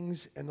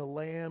fatlings and the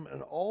lamb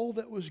and all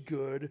that was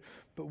good,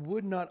 but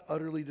would not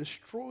utterly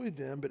destroy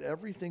them, but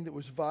everything that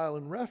was vile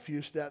and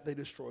refuse, that they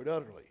destroyed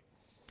utterly.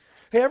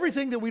 Hey,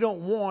 everything that we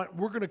don't want,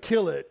 we're going to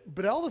kill it,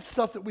 but all the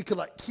stuff that we could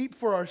keep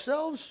for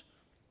ourselves,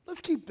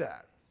 let's keep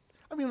that.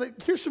 I mean,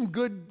 here's some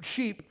good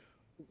sheep.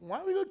 Why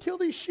don't we go kill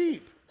these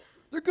sheep?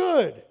 They're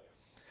good.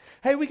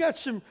 Hey, we got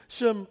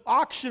some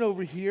oxen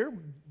over here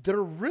that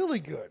are really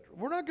good.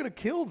 We're not going to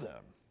kill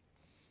them.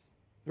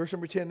 Verse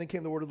number 10, then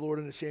came the word of the Lord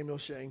unto Samuel,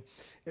 saying,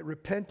 it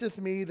repenteth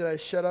me that I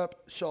set up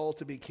Saul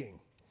to be king.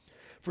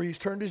 For he's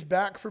turned his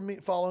back from me,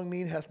 following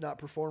me, and hath not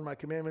performed my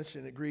commandments,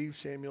 and it grieved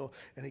Samuel,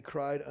 and he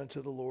cried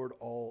unto the Lord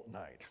all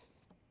night.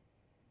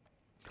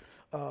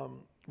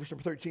 Verse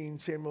number 13,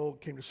 Samuel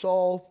came to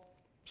Saul.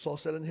 Saul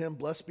said unto him,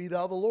 blessed be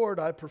thou the Lord,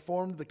 I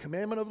performed the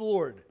commandment of the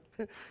Lord.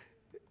 Isn't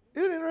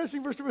it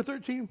interesting, verse number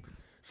 13?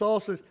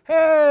 Saul says,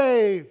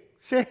 hey,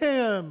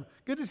 Sam,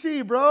 good to see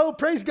you, bro.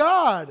 Praise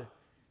God.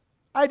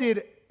 I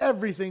did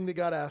everything that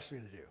God asked me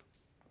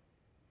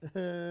to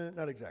do.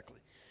 Not exactly.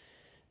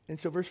 And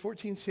so verse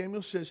 14,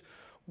 Samuel says,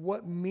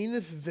 what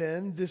meaneth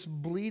then this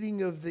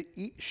bleating of the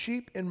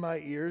sheep in my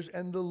ears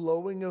and the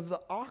lowing of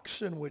the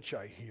oxen which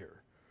I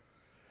hear?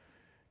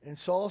 And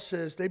Saul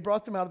says, they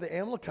brought them out of the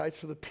Amalekites,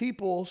 for the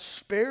people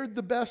spared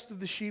the best of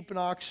the sheep and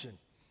oxen.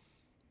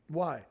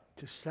 Why?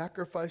 To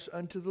sacrifice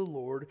unto the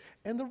Lord,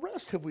 and the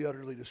rest have we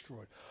utterly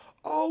destroyed.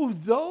 Oh,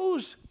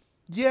 those,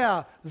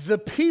 yeah, the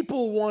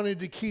people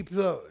wanted to keep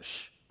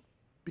those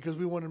because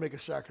we wanted to make a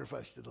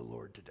sacrifice to the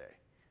Lord today.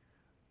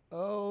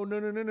 Oh,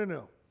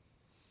 no.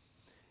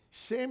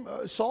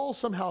 Saul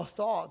somehow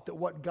thought that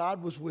what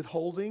God was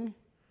withholding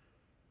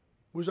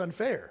was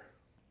unfair.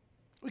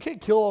 We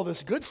can't kill all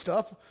this good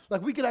stuff.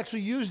 We could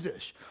actually use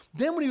this.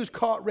 Then when he was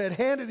caught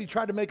red-handed, he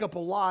tried to make up a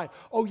lie.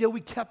 Oh, yeah,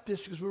 we kept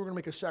this because we were going to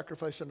make a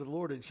sacrifice unto the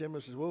Lord. And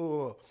Samuel says,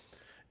 whoa.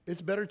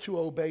 It's better to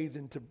obey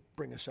than to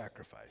bring a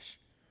sacrifice.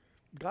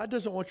 God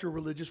doesn't want your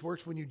religious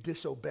works when you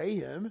disobey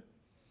him.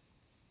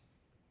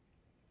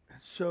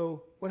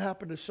 So what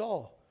happened to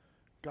Saul?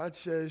 God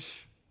says,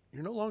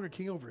 you're no longer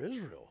king over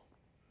Israel.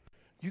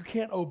 You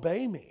can't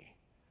obey me.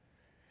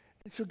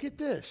 And so get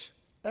this.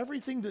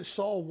 Everything that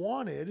Saul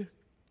wanted,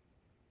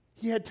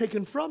 he had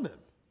taken from him.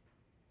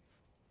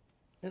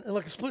 In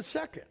like a split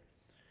second.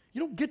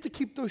 You don't get to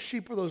keep those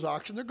sheep or those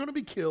oxen. They're going to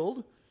be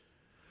killed.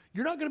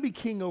 You're not going to be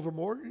king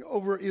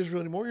over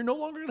Israel anymore. You're no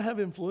longer going to have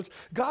influence.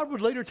 God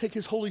would later take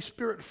his Holy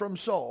Spirit from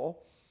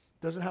Saul.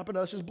 Doesn't happen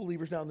to us as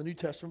believers now in the New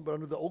Testament, but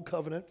under the Old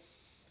Covenant,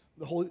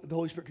 the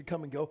Holy Spirit could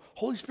come and go.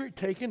 Holy Spirit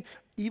taken,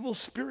 evil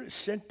spirit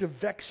sent to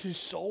vex his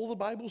soul, the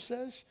Bible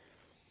says.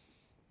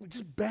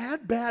 Just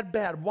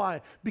bad.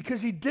 Why?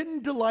 Because he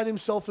didn't delight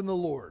himself in the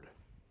Lord.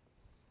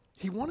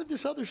 He wanted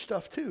this other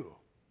stuff too.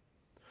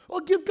 Well,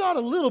 give God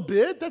a little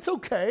bit. That's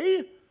okay.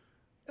 And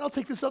I'll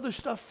take this other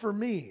stuff for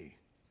me.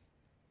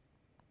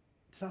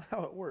 It's not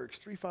how it works.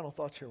 3 final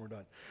thoughts here and we're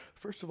done.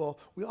 First of all,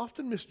 we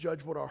often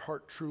misjudge what our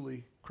heart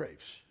truly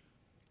craves.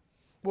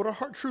 What our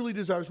heart truly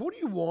desires. What do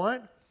you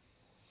want?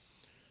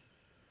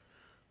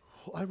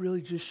 Well, I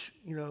really just,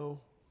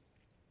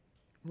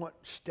 want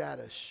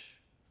status.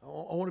 I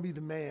want to be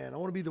the man. I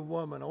want to be the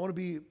woman. I want to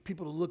be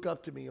people to look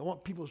up to me. I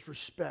want people's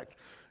respect.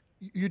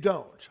 You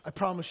don't. I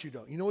promise you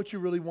don't. You know what you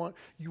really want?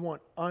 You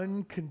want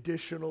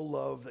unconditional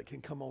love that can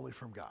come only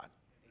from God.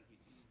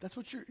 That's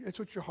what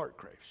your heart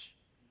craves.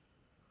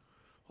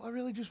 Well, I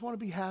really just want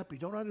to be happy.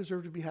 Don't I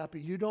deserve to be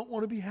happy? You don't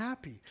want to be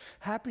happy.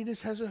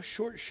 Happiness has a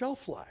short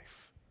shelf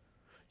life.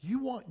 You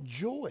want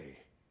joy.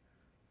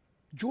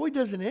 Joy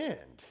doesn't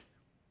end.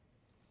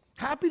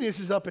 Happiness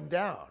is up and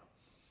down.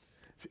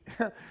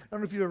 I don't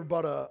know if you ever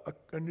bought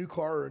a new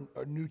car or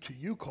a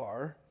new-to-you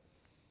car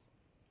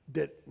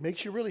that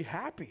makes you really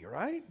happy,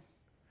 right?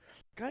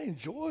 Like, I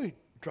enjoy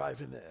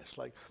driving this.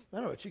 Like, I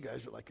don't know about you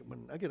guys, but like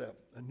when I get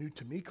a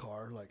new-to-me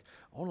car, like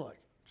I want to like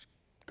just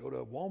go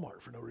to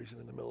Walmart for no reason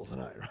in the middle of the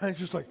night, right? It's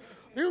just like,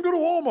 you're going to go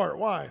to Walmart.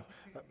 Why?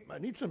 I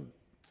need some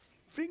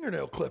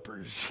fingernail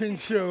clippers. And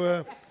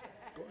so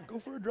go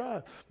for a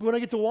drive. But when I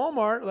get to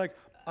Walmart, like,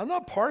 I'm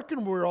not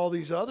parking where all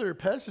these other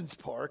peasants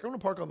park. I'm going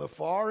to park on the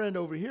far end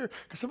over here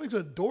because somebody's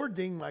going to door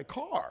ding my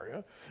car. You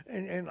know?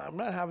 And I'm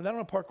not having that. I'm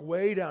going to park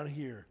way down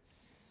here.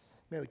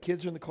 Man, the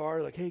kids are in the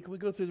car like, hey, can we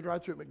go through the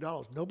drive-thru at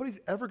McDonald's? Nobody's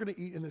ever going to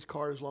eat in this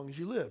car as long as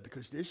you live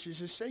because this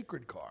is a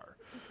sacred car.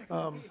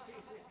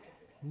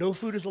 No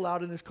food is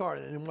allowed in this car.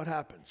 And then what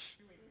happens?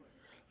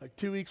 Like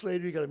 2 weeks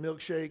later, you got a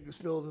milkshake that's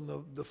filled in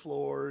the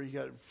floor. You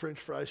got French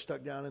fries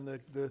stuck down in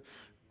the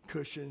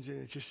cushions,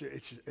 and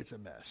it's a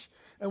mess.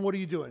 And what are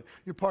you doing?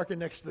 You're parking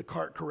next to the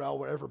cart corral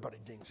where everybody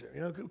dings it.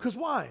 You know, because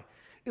why?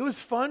 It was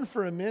fun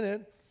for a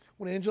minute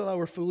when Angela and I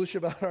were foolish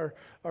about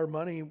our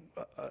money.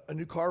 A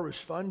new car was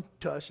fun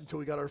to us until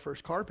we got our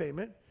first car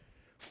payment,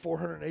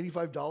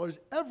 $485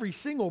 every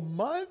single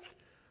month.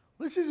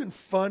 This isn't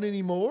fun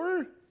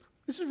anymore.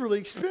 This is really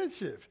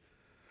expensive.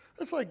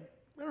 That's like,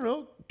 I don't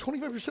know,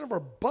 25% of our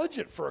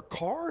budget for a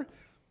car.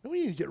 Then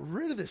we need to get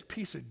rid of this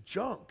piece of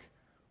junk.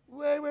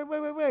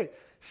 Wait.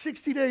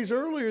 60 days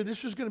earlier,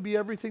 this was going to be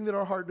everything that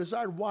our heart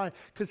desired. Why?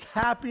 Because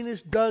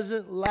happiness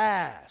doesn't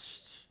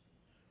last.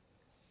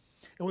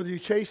 And whether you're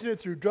chasing it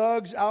through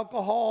drugs,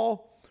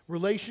 alcohol,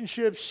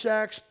 relationships,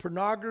 sex,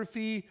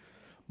 pornography,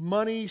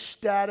 money,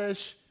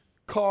 status,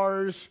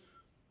 cars,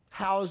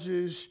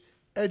 houses,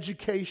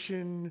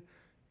 education,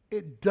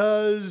 it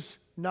does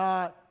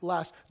not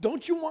last.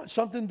 Don't you want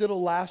something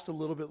that'll last a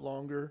little bit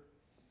longer?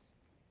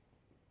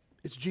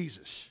 It's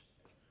Jesus.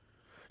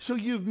 So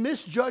you've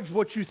misjudged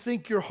what you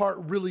think your heart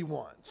really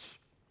wants.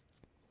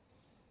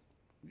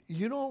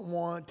 You don't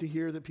want to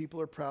hear that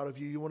people are proud of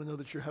you. You want to know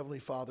that your Heavenly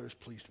Father is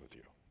pleased with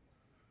you.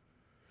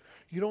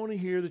 You don't want to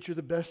hear that you're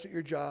the best at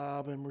your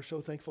job and we're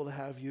so thankful to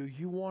have you.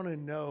 You want to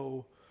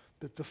know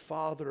that the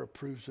Father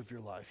approves of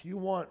your life.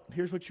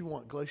 Here's what you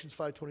want, Galatians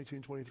 5:22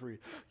 and 23.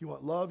 You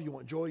want love, you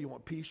want joy, you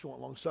want peace, you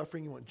want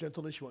long-suffering, you want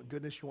gentleness, you want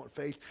goodness, you want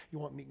faith, you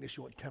want meekness,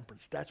 you want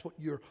temperance. That's what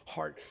your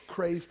heart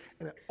craves,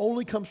 and it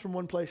only comes from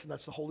one place, and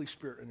that's the Holy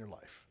Spirit in your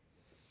life.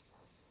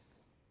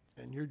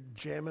 And you're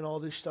jamming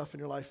all this stuff in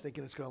your life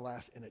thinking it's going to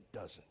last, and it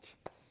doesn't.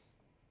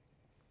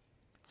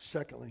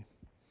 Secondly,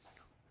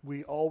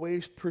 we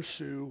always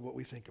pursue what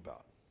we think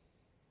about.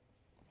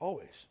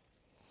 Always.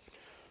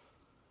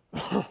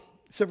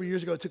 Several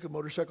years ago, I took a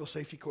motorcycle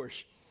safety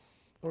course.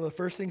 One of the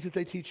first things that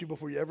they teach you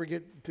before you ever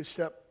get to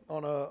step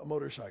on a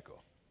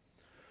motorcycle,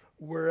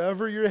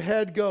 wherever your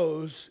head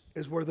goes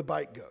is where the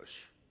bike goes.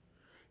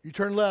 You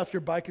turn left,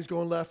 your bike is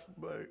going left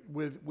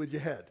with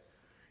your head.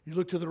 You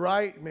look to the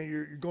right, man,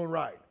 you're going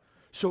right.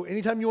 So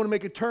anytime you want to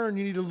make a turn,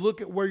 you need to look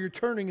at where you're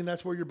turning, and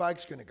that's where your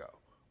bike's going to go,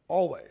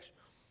 always.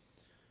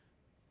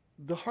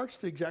 The heart's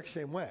the exact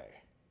same way.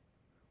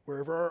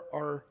 Wherever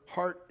our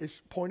heart is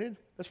pointed,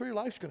 that's where your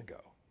life's going to go.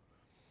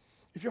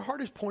 If your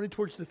heart is pointed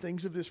towards the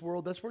things of this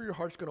world, that's where your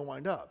heart's going to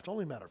wind up. It's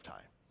only a matter of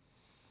time.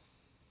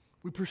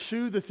 We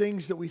pursue the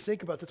things that we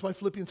think about. That's why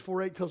Philippians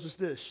 4:8 tells us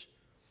this.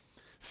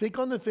 Think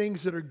on the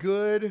things that are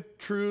good,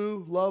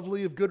 true,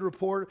 lovely, of good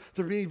report. If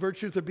there be any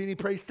virtue, if there be any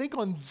praise, think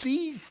on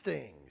these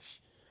things.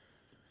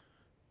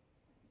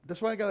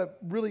 That's why I got to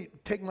really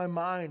take my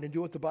mind and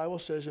do what the Bible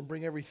says and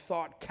bring every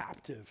thought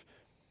captive.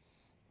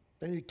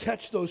 I need to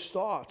catch those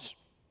thoughts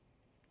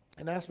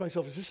and ask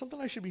myself, is this something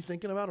I should be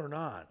thinking about or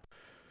not?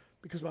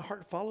 Because my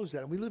heart follows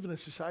that. And we live in a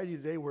society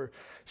today where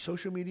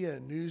social media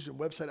and news and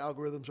website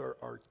algorithms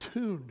are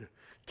tuned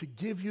to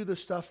give you the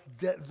stuff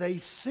that they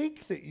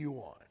think that you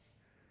want.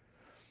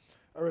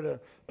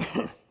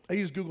 I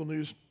use Google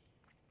News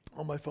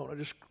on my phone. I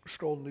just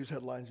scroll news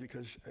headlines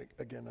because,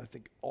 again, I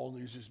think all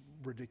news is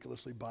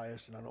ridiculously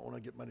biased, and I don't want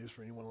to get my news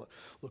from any one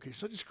location.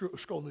 So I just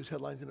scroll news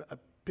headlines, and I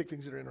pick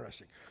things that are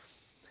interesting.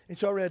 And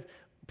so I read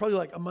probably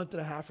like a month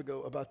and a half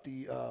ago about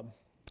the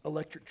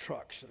electric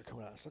trucks that are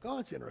coming out. It's like, oh,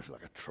 that's interesting,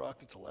 like a truck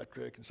that's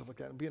electric and stuff like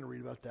that, and being to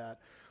read about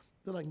that.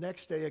 Then like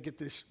next day I get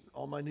this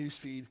on my news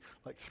feed,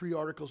 like 3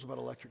 articles about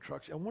electric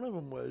trucks, and one of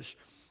them was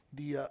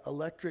the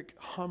electric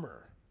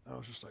Hummer. And I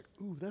was just like,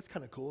 ooh, that's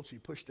kind of cool. So you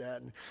push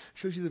that and it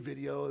shows you the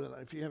video. And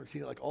if you haven't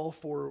seen it, like all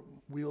 4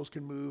 wheels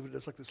can move.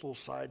 It's like this little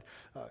side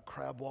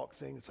crab walk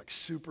thing. It's like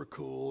super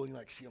cool. And you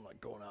like see them like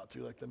going out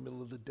through like the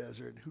middle of the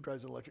desert. Who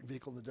drives an electric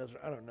vehicle in the desert?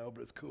 I don't know,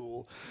 but it's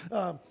cool.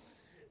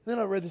 Then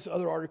I read this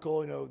other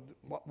article,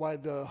 why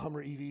the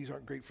Hummer EVs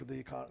aren't great for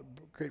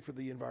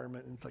the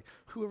environment. And it's like,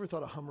 whoever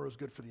thought a Hummer was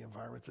good for the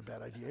environment? It's a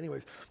bad idea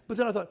anyways. But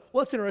then I thought,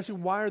 well, that's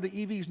interesting. Why are the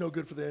EVs no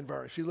good for the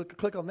environment? So you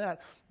click on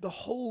that. The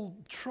whole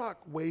truck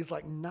weighs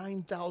like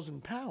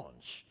 9,000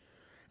 pounds.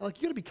 And like,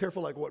 you got to be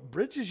careful, like what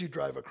bridges you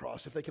drive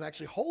across, if they can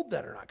actually hold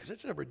that or not, because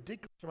it's a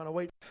ridiculous amount of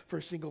weight for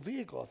a single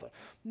vehicle. I thought,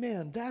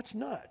 man, that's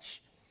nuts.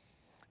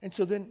 And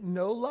so then,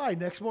 no lie,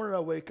 next morning I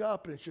wake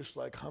up and it's just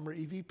like Hummer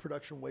EV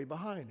production way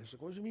behind. It's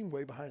like, what does it mean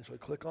way behind? So I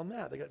click on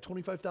that. They got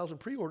 25,000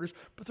 pre-orders,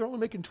 but they're only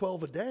making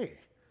 12 a day.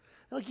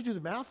 And like, you do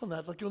the math on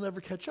that, like you'll never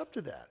catch up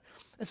to that.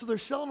 And so they're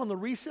selling on the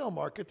resale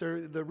market.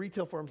 The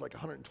retail for them's like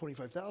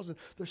 125,000.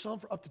 They're selling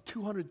for up to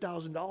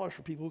 $200,000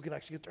 for people who can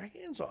actually get their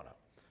hands on them.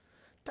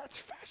 That's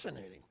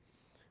fascinating.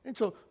 And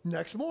so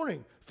next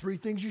morning, 3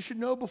 things you should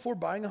know before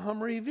buying a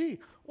Hummer EV.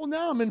 Well,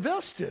 now I'm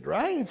invested,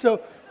 right? And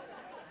so,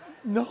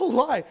 no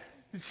lie,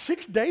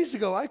 6 days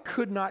ago, I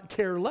could not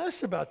care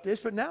less about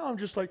this, but now I'm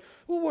just like,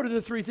 well, what are the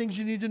 3 things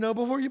you need to know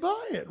before you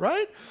buy it,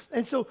 right?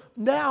 And so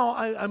now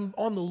I'm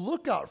on the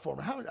lookout for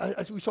them.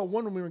 We saw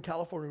one when we were in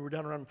California. We were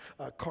down around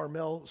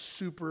Carmel,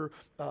 super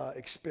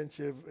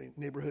expensive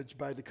neighborhoods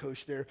by the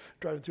coast there.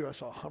 Driving through, I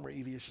saw a Hummer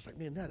EV. It's just like,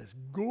 man, that is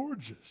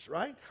gorgeous,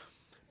 right?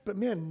 But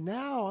man,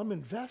 now I'm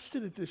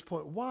invested at this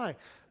point. Why?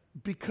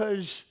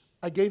 Because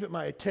I gave it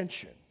my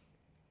attention.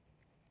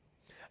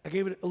 I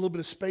gave it a little bit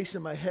of space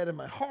in my head and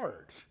my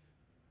heart.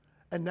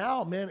 And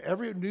now, man,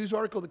 every news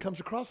article that comes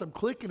across, I'm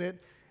clicking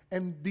it,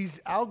 and these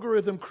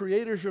algorithm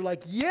creators are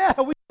like, yeah,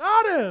 we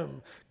got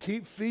him.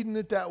 Keep feeding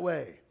it that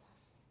way.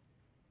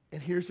 And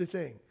here's the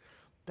thing.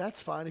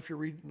 That's fine if you're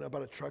reading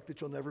about a truck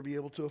that you'll never be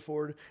able to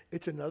afford.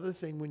 It's another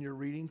thing when you're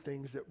reading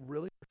things that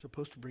really are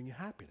supposed to bring you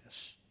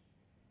happiness.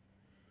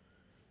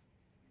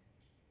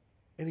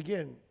 And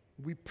again,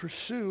 we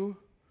pursue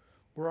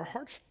where our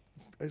heart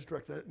is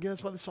directed. Again,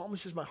 that's why the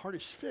psalmist says, my heart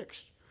is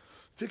fixed.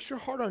 Fix your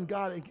heart on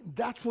God, and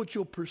that's what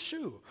you'll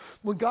pursue.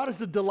 When God is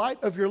the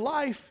delight of your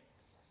life,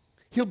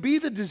 he'll be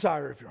the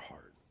desire of your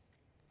heart.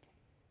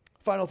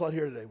 Final thought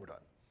here today, we're done.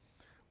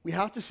 We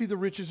have to see the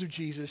riches of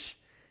Jesus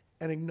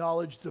and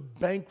acknowledge the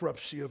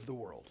bankruptcy of the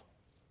world.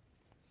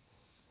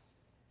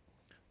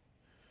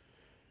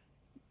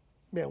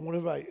 Man, one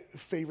of my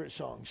favorite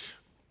songs,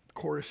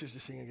 choruses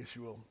to sing, I guess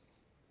you will.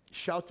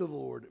 Shout to the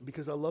Lord,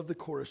 because I love the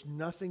chorus.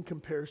 Nothing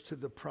compares to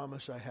the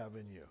promise I have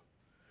in you.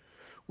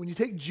 When you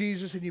take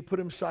Jesus and you put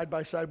him side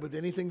by side with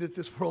anything that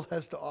this world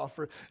has to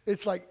offer,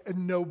 it's like a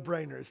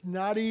no-brainer. It's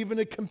not even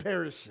a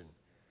comparison.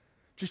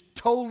 Just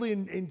totally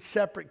in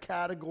separate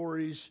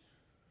categories.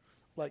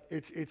 Like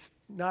it's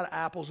not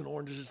apples and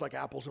oranges, it's like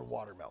apples and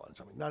watermelons.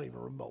 I mean, not even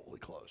remotely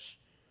close.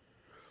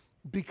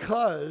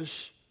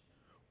 Because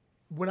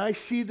when I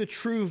see the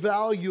true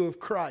value of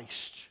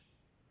Christ,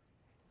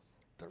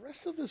 the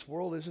rest of this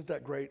world isn't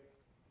that great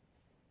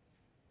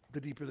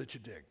the deeper that you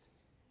dig.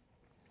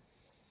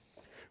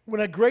 When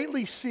I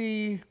greatly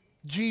see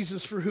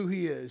Jesus for who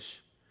he is,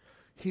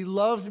 he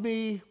loved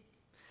me,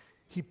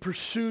 he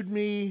pursued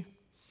me,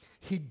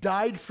 he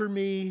died for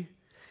me,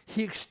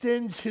 he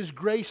extends his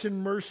grace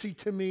and mercy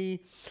to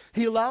me,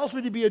 he allows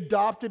me to be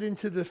adopted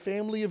into the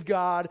family of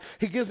God,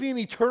 he gives me an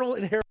eternal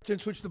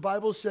inheritance, which the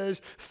Bible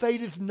says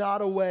fadeth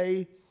not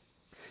away.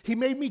 He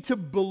made me to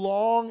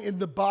belong in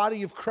the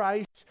body of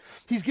Christ.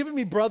 He's given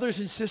me brothers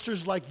and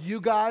sisters like you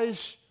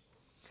guys.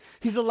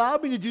 He's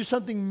allowed me to do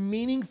something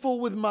meaningful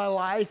with my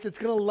life that's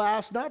going to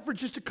last not for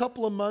just a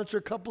couple of months or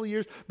a couple of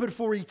years, but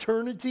for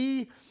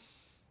eternity.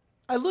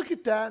 I look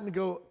at that and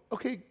go,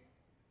 okay,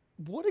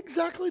 what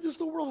exactly does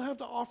the world have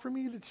to offer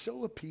me that's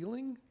so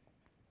appealing?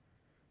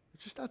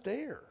 It's just not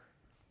there.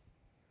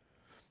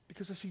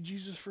 Because I see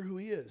Jesus for who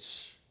he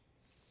is.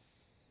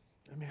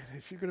 I mean,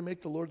 if you're going to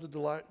make the Lord the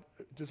delight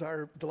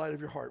of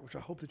your heart, which I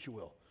hope that you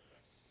will,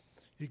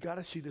 you got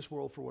to see this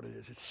world for what it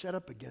is. It's set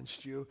up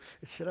against you.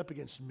 It's set up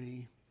against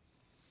me.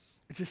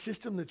 It's a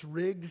system that's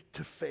rigged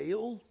to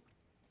fail.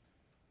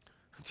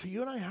 And so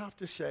you and I have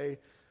to say,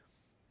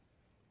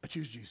 I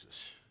choose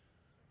Jesus.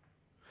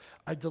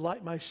 I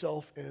delight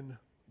myself in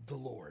the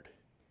Lord.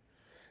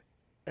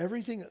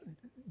 Everything,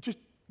 just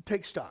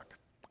take stock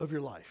of your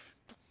life.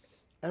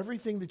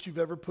 Everything that you've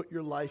ever put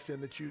your life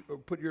in, that you or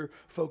put your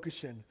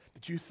focus in,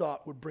 that you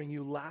thought would bring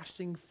you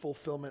lasting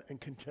fulfillment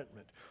and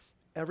contentment,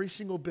 every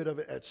single bit of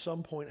it at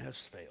some point has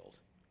failed.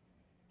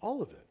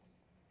 All of it.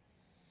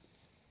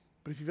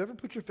 But if you've ever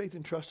put your faith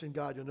and trust in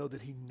God, you'll know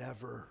that he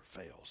never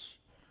fails.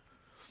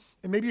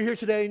 And maybe you're here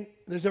today,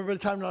 there's never been a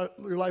time in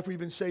your life where you've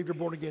been saved or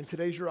born again.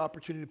 Today's your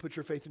opportunity to put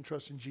your faith and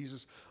trust in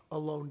Jesus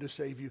alone to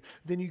save you.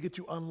 Then you get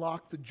to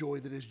unlock the joy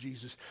that is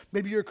Jesus.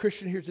 Maybe you're a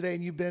Christian here today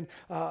and you've been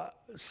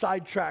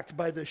sidetracked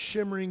by the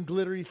shimmering,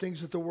 glittery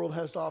things that the world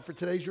has to offer.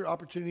 Today's your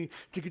opportunity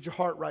to get your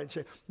heart right and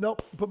say,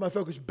 nope, put my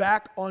focus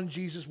back on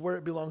Jesus where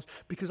it belongs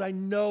because I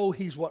know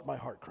he's what my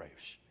heart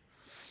craves.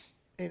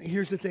 And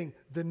here's the thing,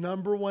 the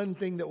number one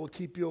thing that will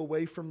keep you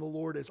away from the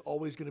Lord is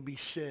always going to be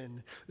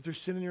sin. If there's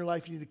sin in your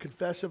life, you need to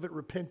confess of it,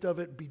 repent of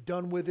it, be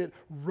done with it,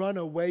 run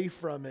away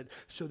from it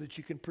so that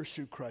you can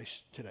pursue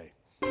Christ today.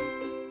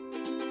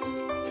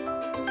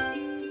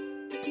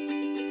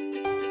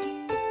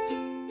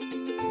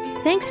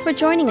 Thanks for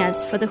joining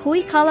us for the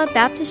Huikala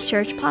Baptist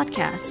Church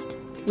podcast.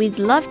 We'd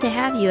love to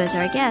have you as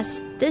our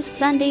guest this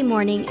Sunday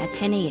morning at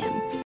 10 a.m.